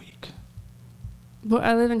 week. Well,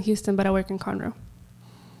 I live in Houston, but I work in Conroe.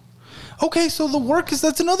 Okay, so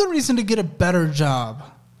that's another reason to get a better job.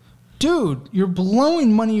 Dude, you're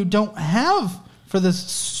blowing money you don't have for this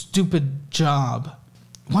stupid job.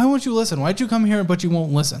 Why won't you listen? Why'd you come here but you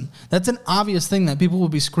won't listen? That's an obvious thing that people will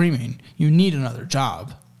be screaming. You need another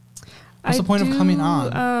job. What's the point of coming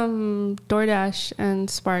on? DoorDash and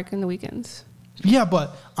Spark in the weekends. Yeah,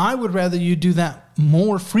 but I would rather you do that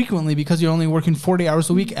more frequently because you're only working 40 hours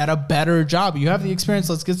a week at a better job. You have the experience.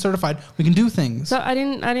 Let's get certified. We can do things. So I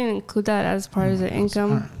didn't include that as part of the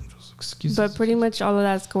income. Excuses. But pretty much all of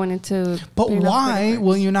that's going into. But why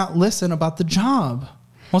will you not listen about the job?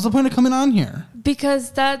 What's the point of coming on here? Because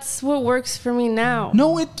that's what works for me now.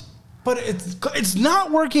 No, it's not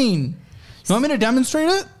working. You want me to demonstrate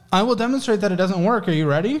it? I will demonstrate that it doesn't work. Are you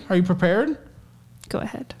ready? Are you prepared? Go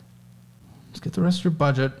ahead. Let's get the rest of your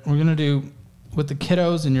budget. We're going to do, with the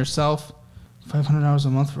kiddos and yourself, $500 a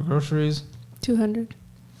month for groceries. 200.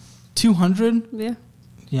 200? Yeah.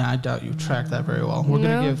 Yeah, I doubt you track that very well. We're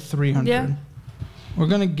going to give 300. Yeah. We're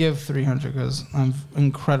going to give 300 because I'm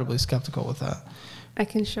incredibly skeptical with that. I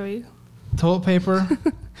can show you. Toilet paper.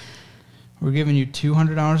 We're giving you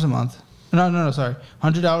 $200 a month. No, sorry.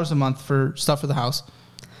 $100 a month for stuff for the house.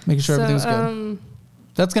 Making sure everything's good.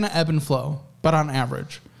 That's going to ebb and flow, but on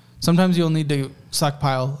average. Sometimes you'll need to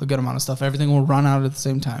stockpile a good amount of stuff. Everything will run out at the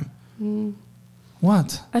same time.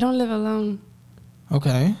 What? I don't live alone.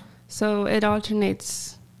 Okay. So it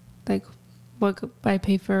alternates, like, what I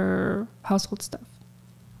pay for household stuff.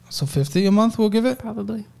 So $50 a month we'll give it?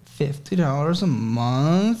 Probably. $50 a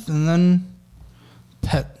month. And then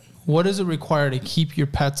pet. What does it require to keep your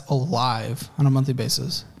pets alive on a monthly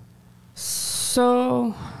basis?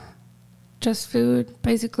 So just food,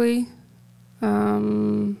 basically.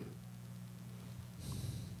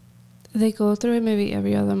 They go through it maybe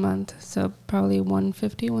every other month. So probably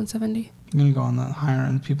 $150, $170. I'm going to go on the higher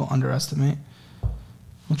end. People underestimate,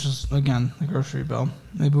 which is, again, the grocery bill.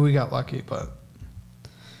 Maybe we got lucky, but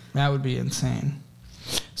that would be insane.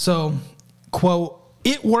 So, quote,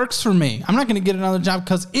 it works for me. I'm not going to get another job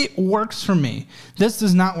because it works for me. This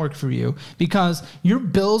does not work for you because your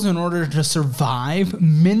bills, in order to survive,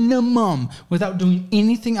 minimum, without doing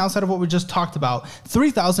anything outside of what we just talked about,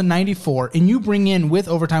 $3,094, and you bring in, with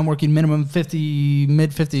overtime working, minimum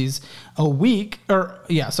mid-50s a week,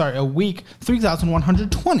 a week,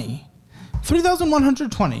 $3,120.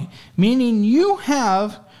 $3,120, meaning you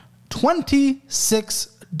have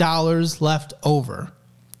 $26 left over.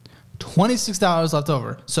 $26 left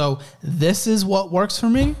over. So this is what works for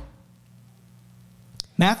me?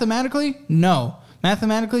 Mathematically? No.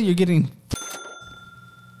 Mathematically, you're getting...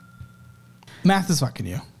 Math is fucking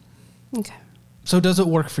you. Okay. So does it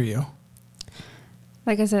work for you?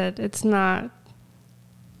 Like I said, it's not...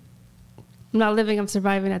 I'm not living, I'm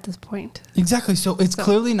surviving at this point. Exactly. So it's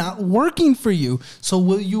clearly not working for you. So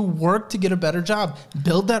will you work to get a better job?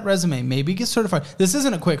 Build that resume. Maybe get certified. This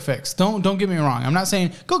isn't a quick fix. Don't get me wrong. I'm not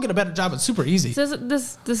saying go get a better job. It's super easy. So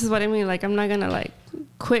this is what I mean. Like, I'm not going to like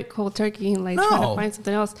quit cold turkey and like try to find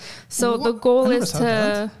something else. So the goal is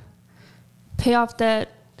to pay off debt,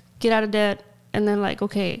 get out of debt, and then like,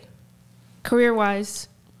 okay, career-wise,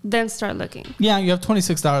 then start looking. Yeah, you have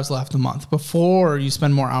 $26 left a month before you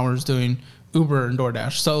spend more hours doing Uber and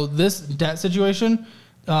DoorDash. So this debt situation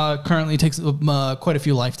currently takes quite a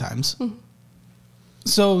few lifetimes. Mm-hmm.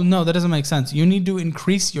 So no, that doesn't make sense. You need to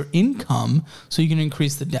increase your income so you can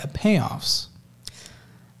increase the debt payoffs.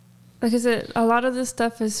 Like I said, a lot of this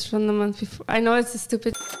stuff is from the month before. I know it's a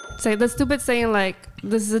stupid saying like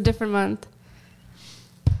this is a different month,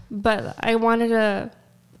 but I wanted to.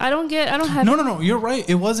 I don't have... No, you're right.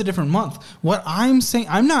 It was a different month. What I'm saying,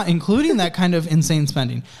 I'm not including that kind of insane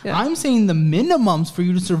spending. Yeah. I'm saying the minimums for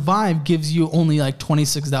you to survive gives you only like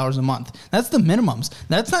 $26 a month. That's the minimums.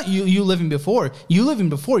 That's not you living before. You living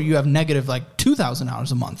before, you have negative like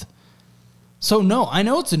 $2,000 a month. So no, I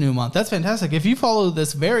know it's a new month. That's fantastic. If you follow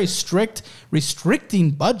this very strict restricting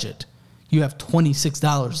budget, you have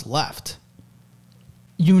 $26 left.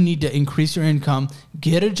 You need to increase your income,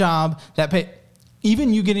 get a job that pay...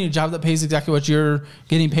 Even you getting a job that pays exactly what you're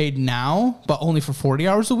getting paid now, but only for 40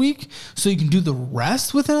 hours a week, so you can do the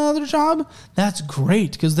rest with another job, that's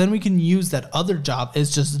great, because then we can use that other job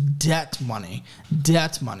as just debt money.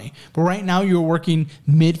 But right now you're working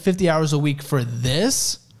mid 50 hours a week for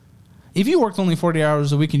this. If you worked only 40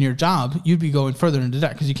 hours a week in your job, you'd be going further into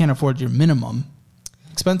debt because you can't afford your minimum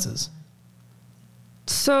expenses.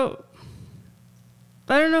 So,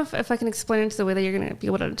 I don't know if I can explain it to the way that you're going to be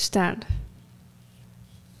able to understand.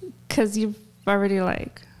 Because you've already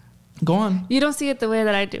like... Go on. You don't see it the way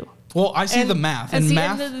that I do. Well, I see the math. And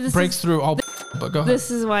math breaks through all... But go ahead. This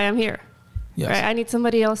is why I'm here. Yes. Right? I need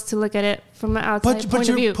somebody else to look at it from an outside point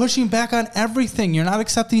of view. But you're pushing back on everything. You're not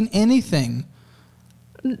accepting anything.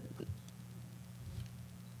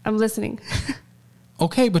 I'm listening.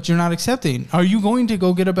 Okay, but you're not accepting. Are you going to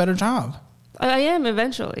go get a better job? I am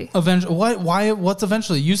eventually. Eventually? What? Why? What's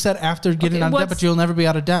eventually? You said after getting out of debt, but you'll never be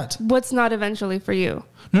out of debt. What's not eventually for you?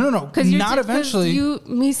 No. Not eventually.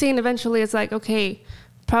 Me saying eventually, it's like, okay,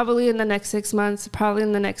 probably in the next 6 months, probably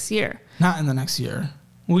in the next year. Not in the next year.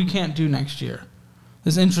 We can't do next year.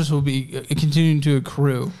 This interest will be continuing to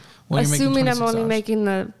accrue. Assuming I'm only making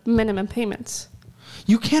the minimum payments.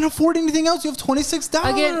 You can't afford anything else. You have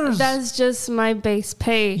 $26. Again, that's just my base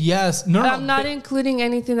pay. Yes. No. I'm not including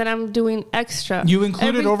anything that I'm doing extra. You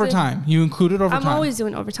included overtime. I'm always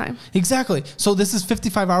doing overtime. Exactly. So this is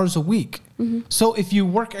 55 hours a week. Mm-hmm. So if you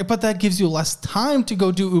work, but that gives you less time to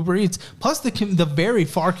go do Uber Eats. Plus the very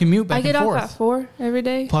far commute back and forth. I get off at 4 every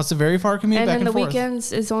day. Plus the very far commute back and forth. And then the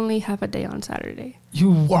weekends is only half a day on Saturday.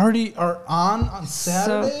 You already are on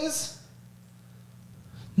Saturdays?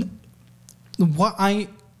 What I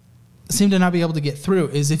seem to not be able to get through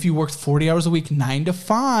is if you worked 40 hours a week, 9 to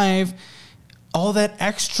 5, all that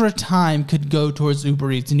extra time could go towards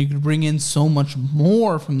Uber Eats and you could bring in so much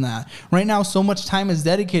more from that. Right now, so much time is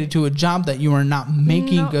dedicated to a job that you are not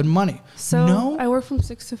making good money. So I work from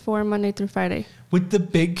 6 to 4 Monday through Friday. With the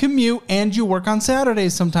big commute, and you work on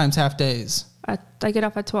Saturdays, sometimes half days. I get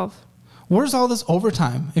off at 12. Where's all this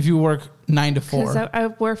overtime if you work 9 to 4? Because I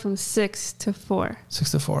work from 6 to 4.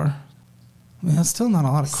 6 to 4. I mean, that's still not a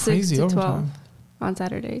lot of crazy 6 to overtime. 12 on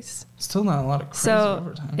Saturdays. Still not a lot of crazy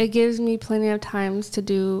overtime. It gives me plenty of times to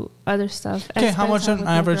do other stuff. Okay, how much on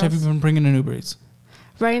average have you been bringing in Uber Eats?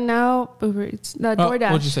 Right now, Uber Eats. No,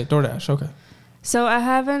 DoorDash. What'd you say? DoorDash, okay. So I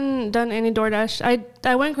haven't done any DoorDash.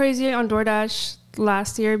 I went crazy on DoorDash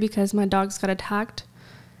last year because my dogs got attacked.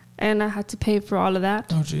 and I had to pay for all of that.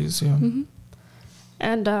 Oh, geez, yeah.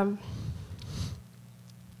 And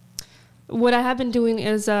what I have been doing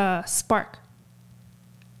is Spark.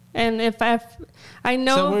 And if I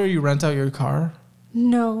know... Is that where you rent out your car?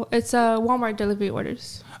 No, it's Walmart delivery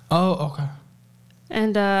orders. Oh, okay.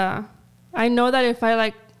 And I know that if I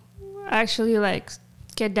like actually like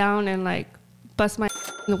get down and like bust my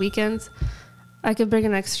in the weekends, I could bring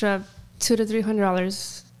an extra $200 to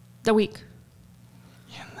 $300 a week.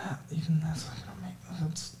 Even that's not gonna make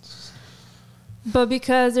sense. But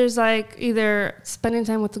because there's like either spending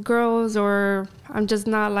time with the girls or I'm just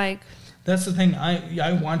not like... That's the thing.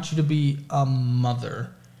 I want you to be a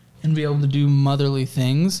mother and be able to do motherly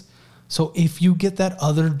things. So if you get that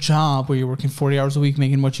other job where you're working 40 hours a week,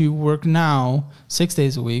 making what you work now, 6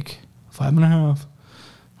 days a week, 5.5,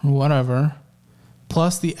 or whatever,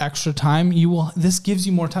 plus the extra time, this gives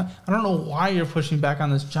you more time. I don't know why you're pushing back on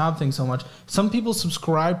this job thing so much. Some people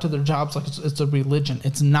subscribe to their jobs like it's a religion.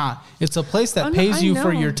 It's not. It's a place that pays you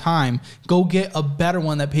for your time. Go get a better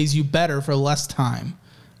one that pays you better for less time.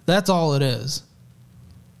 That's all it is.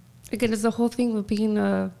 Again, it's the whole thing with being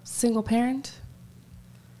a single parent.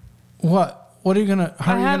 What? How are you gonna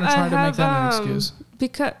try to make that an excuse?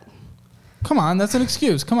 Because... Come on, that's an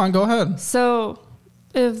excuse. Come on, go ahead. So...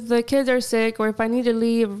 if the kids are sick or if I need to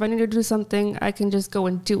leave or if I need to do something, I can just go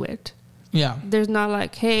and do it. Yeah. There's not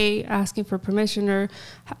like, hey, asking for permission or...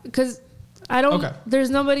 Because I don't... Okay. There's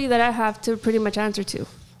nobody that I have to pretty much answer to.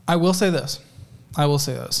 I will say this.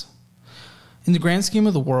 In the grand scheme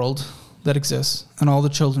of the world that exists and all the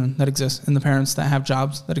children that exist and the parents that have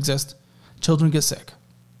jobs that exist, children get sick.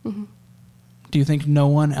 Mm-hmm. Do you think no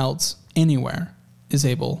one else anywhere is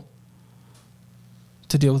able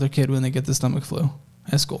to deal with their kid when they get the stomach flu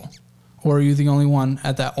at school? Or are you the only one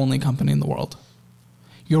at that only company in the world?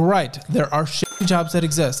 You're right. There are shitty jobs that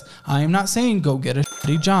exist. I am not saying go get a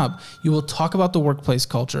shitty job. You will talk about the workplace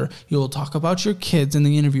culture. You will talk about your kids in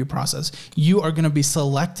the interview process. You are going to be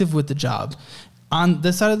selective with the job. On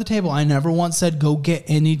this side of the table, I never once said go get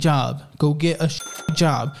any job. Go get a shitty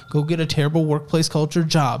job. Go get a terrible workplace culture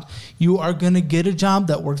job. You are going to get a job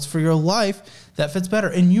that works for your life, that fits better.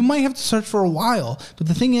 And you might have to search for a while. But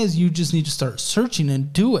the thing is, you just need to start searching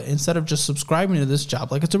and do it instead of just subscribing to this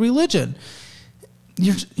job like it's a religion.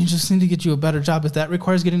 You just need to get you a better job. If that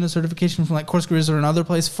requires getting a certification from like Course Careers or another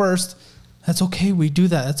place first, that's okay. We do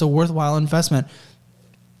that. That's a worthwhile investment.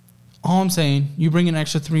 All I'm saying, you bring an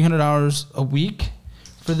extra $300 a week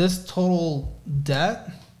for this total debt.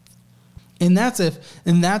 And that's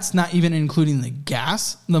not even including the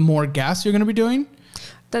gas, the more gas you're going to be doing.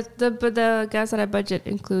 But the gas that I budget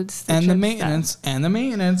includes the maintenance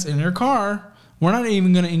in your car. We're not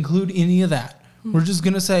even going to include any of that. Mm-hmm. We're just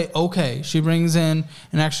going to say, okay, she brings in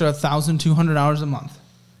an extra $1,200 a month.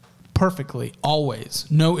 Perfectly, always,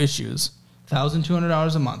 no issues.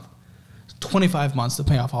 $1,200 a month. 25 months to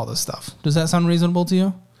pay off all this stuff. Does that sound reasonable to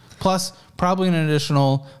you? Plus, probably an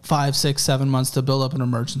additional 5, 6, 7 months to build up an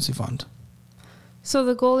emergency fund. So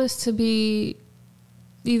the goal is to be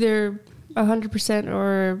either 100%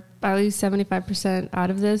 or at least 75% out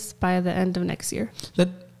of this by the end of next year.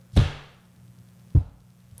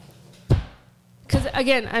 Because,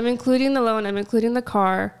 again, I'm including the loan, I'm including the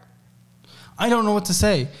car. I don't know what to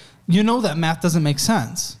say. You know that math doesn't make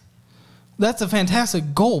sense. That's a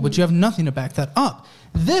fantastic goal, but you have nothing to back that up.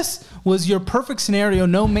 This was your perfect scenario.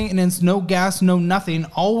 No maintenance, no gas, no nothing.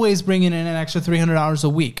 Always bringing in an extra $300 a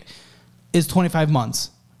week is 25 months.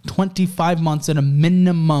 25 months at a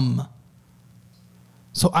minimum.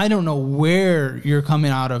 So I don't know where you're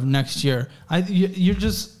coming out of next year. You're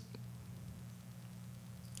just...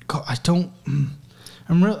 I don't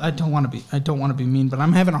want to be mean, but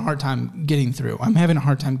I'm having a hard time getting through.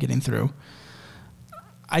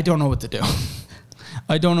 I don't know what to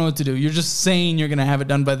do. You're just saying you're going to have it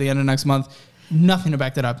done by the end of next month. Nothing to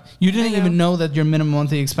back that up. You didn't even know that your minimum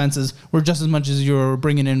monthly expenses were just as much as you're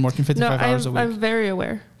bringing in working 55 hours a week. I'm very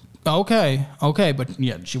aware. Okay. But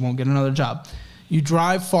yeah, she won't get another job. You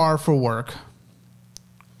drive far for work.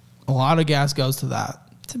 A lot of gas goes to that.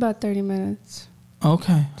 It's about 30 minutes.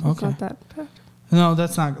 Okay. It's not that bad. No,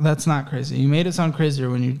 that's not crazy. You made it sound crazier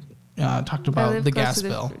when you talked about the gas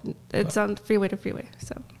bill. It's on freeway to freeway,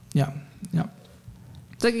 so. Yeah.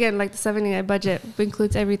 So again, like the $70 I budget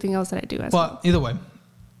includes everything else that I do as well. Either way,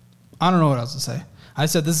 I don't know what else to say. I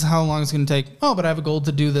said this is how long it's going to take. Oh, but I have a goal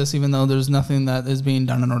to do this even though there's nothing that is being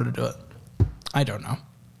done in order to do it. I don't know.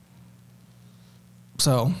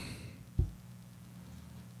 So,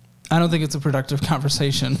 I don't think it's a productive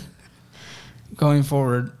conversation going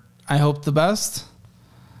forward. I hope the best,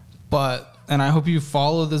 but and I hope you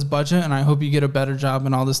follow this budget, and I hope you get a better job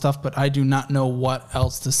and all this stuff, but I do not know what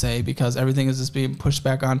else to say because everything is just being pushed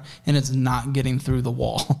back on, and it's not getting through the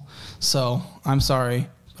wall. So I'm sorry,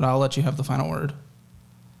 but I'll let you have the final word.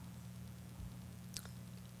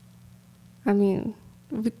 I mean,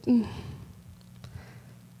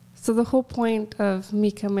 so the whole point of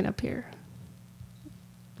me coming up here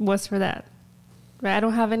was for that, right? I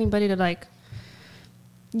don't have anybody to like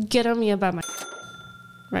get on me about my,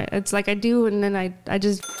 right? It's like I do, and then I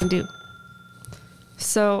just do.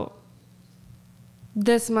 So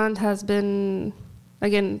this month has been,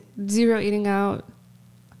 again, zero eating out,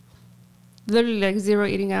 literally like zero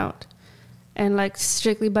eating out, and like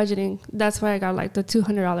strictly budgeting. That's why I got like the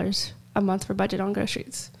 $200 a month for budget on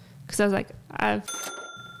groceries, because I was like,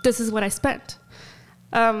 this is what I spent.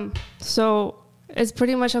 So it's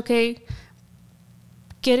pretty much okay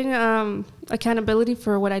getting accountability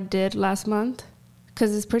for what I did last month,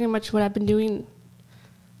 because it's pretty much what I've been doing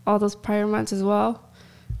all those prior months as well.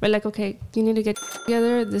 But like, okay, you need to get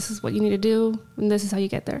together. This is what you need to do, and this is how you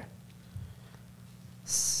get there.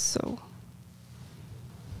 So,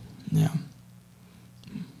 yeah,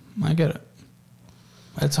 I get it.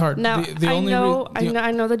 It's hard. Now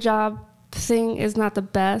I know the job thing is not the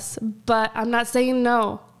best, but I'm not saying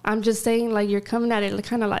no. I'm just saying like you're coming at it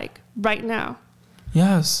kind of like right now.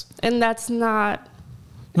 Yes. And that's not.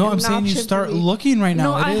 No, I'm saying you start looking right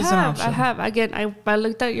now. No, it is an option. I have. Again, I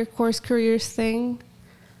looked at your course careers thing.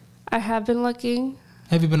 I have been looking.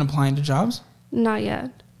 Have you been applying to jobs? Not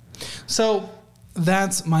yet. So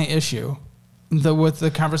that's my issue. With the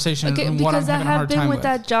conversation and what I'm having a hard time with. Because I have been with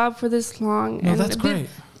that job for this long. No, that's great.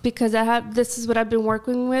 Because this is what I've been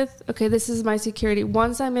working with. Okay, this is my security.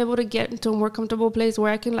 Once I'm able to get into a more comfortable place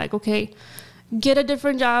where I can like, okay, get a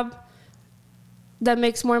different job that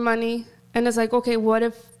makes more money. And it's like, okay, what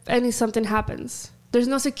if something happens? There's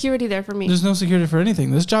no security there for me. There's no security for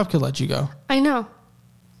anything. This job could let you go. I know.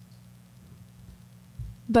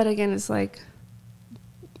 But again, it's like,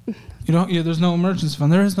 there's no emergency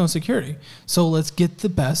fund. There is no security. So let's get the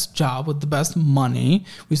best job with the best money.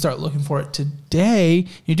 We start looking for it today.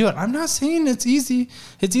 You do it. I'm not saying it's easy.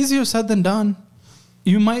 It's easier said than done.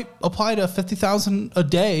 You might apply to $50,000 a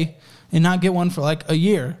day and not get one for like a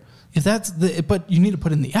year. But you need to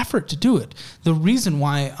put in the effort to do it. The reason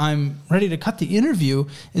why I'm ready to cut the interview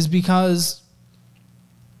is because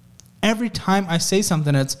every time I say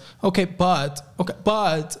something, it's but,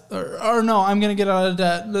 or no, I'm going to get out of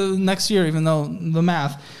debt next year, even though the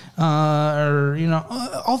math,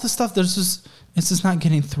 all this stuff, it's just not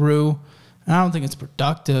getting through. And I don't think it's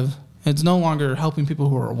productive. It's no longer helping people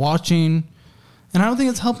who are watching. And I don't think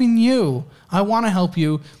it's helping you. I want to help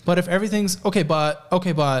you, but if everything's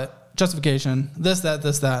but, justification, this,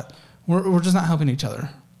 that, we're just not helping each other.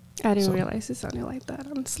 I didn't realize it sounded like that,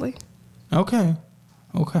 honestly. Okay.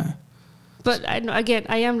 But I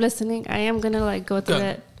am listening. I am going to like go through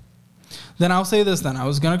it. Then I'll say this then. I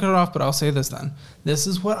was going to cut it off, but I'll say this then. This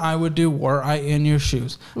is what I would do were I in your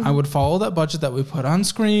shoes. Mm-hmm. I would follow that budget that we put on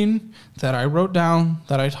screen, that I wrote down,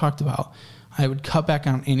 that I talked about. I would cut back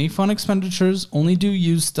on any fun expenditures, only do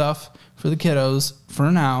used stuff for the kiddos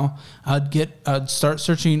for now. I'd start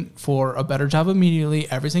searching for a better job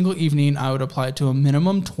immediately. Every single evening, I would apply to a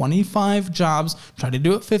minimum 25 jobs. Try to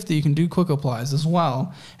do it 50. You can do quick applies as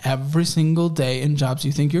well. Every single day in jobs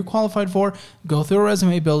you think you're qualified for. Go through a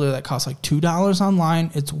resume builder that costs like $2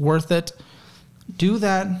 online. It's worth it. Do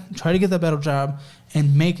that. Try to get that better job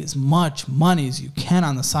and make as much money as you can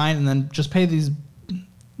on the side, and then just pay these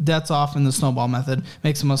debts off in the snowball method.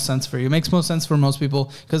 Makes the most sense for you. Makes most sense for most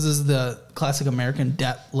people because this is the classic American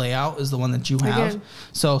debt layout is the one that you have. Again,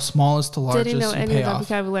 so smallest to largest. Didn't know any of that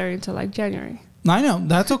vocabulary until like January. I know.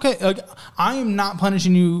 That's okay. I am not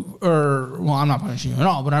punishing you I'm not punishing you at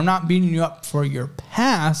all, but I'm not beating you up for your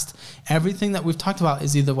past. Everything that we've talked about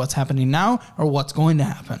is either what's happening now or what's going to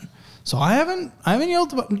happen. So I haven't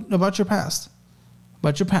yelled about your past.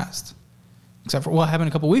 About your past. Except for what happened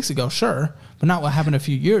a couple weeks ago, sure, but not what happened a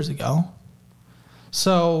few years ago.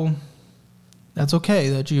 So that's okay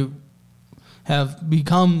that you have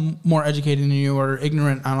become more educated and you were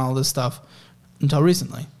ignorant on all this stuff until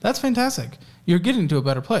recently. That's fantastic. You're getting to a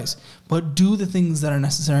better place. But do the things that are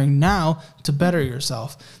necessary now to better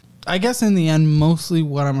yourself. I guess in the end, mostly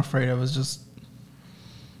what I'm afraid of is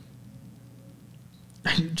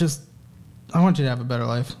I want you to have a better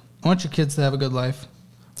life. I want your kids to have a good life.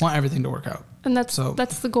 I want everything to work out. And that's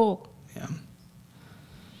the goal. Yeah.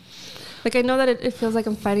 Like, I know that it feels like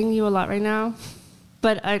I'm fighting you a lot right now,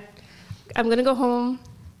 but I'm going to go home.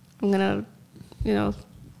 I'm going to,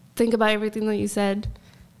 think about everything that you said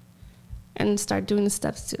and start doing the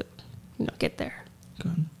steps to, get there.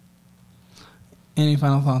 Good. Any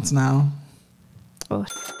final thoughts now? Oh.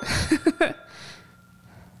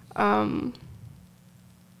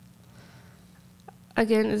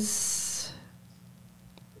 Again, is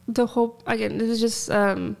the hope. Again, this is just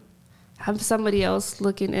have somebody else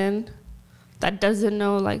looking in that doesn't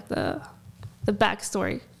know like the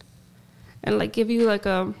backstory, and like give you like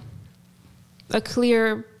a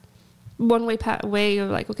clear one-way way of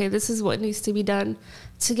like, okay, this is what needs to be done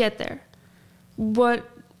to get there. What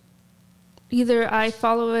either I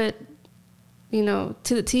follow it, you know,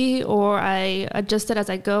 to the T, or I adjust it as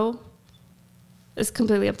I go. It's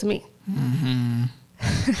completely up to me. Mm-hmm.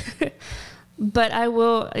 But I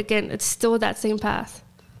will, again, it's still that same path.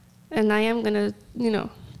 And I am going to, you know,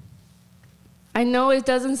 I know it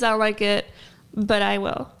doesn't sound like it, but I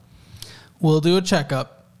will. We'll do a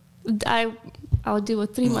checkup. I'll do a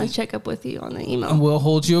 3-month checkup with you on the email. And we'll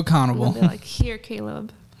hold you accountable. I'll be like, here,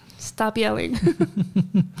 Caleb, stop yelling.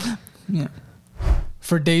 Yeah.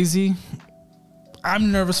 For Daisy,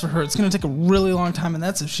 I'm nervous for her. It's going to take a really long time, and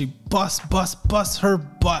that's if she busts her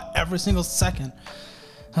butt every single second.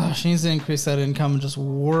 Oh, she needs to increase that income and just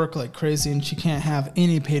work like crazy, and she can't have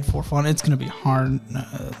any paid for fun. It's going to be hard.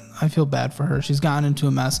 I feel bad for her. She's gotten into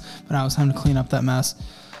a mess, but now it's time to clean up that mess.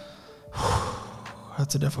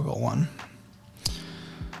 That's a difficult one.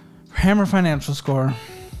 Hammer financial score.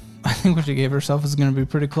 I think what she gave herself is going to be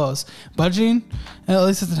pretty close. Budgeting, at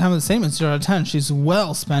least at the time of the statement, 0 out of 10. She's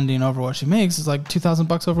well spending over what she makes. It's like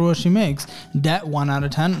 $2,000 over what she makes. Debt, 1 out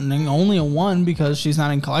of 10. And only a 1 because she's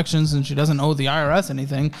not in collections and she doesn't owe the IRS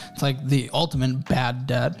anything. It's like the ultimate bad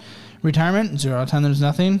debt. Retirement, 0 out of 10. There's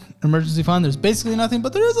nothing. Emergency fund, there's basically nothing,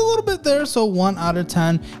 but there is a little bit there. So 1 out of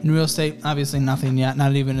 10. In real estate, obviously nothing yet.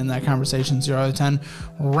 Not even in that conversation. 0 out of 10.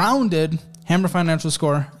 Rounded. Hammer financial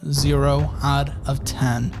score, 0 out of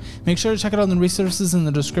 10. Make sure to check out all the resources in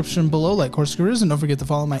the description below, like Course Careers, and don't forget to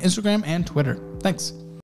follow my Instagram and Twitter. Thanks.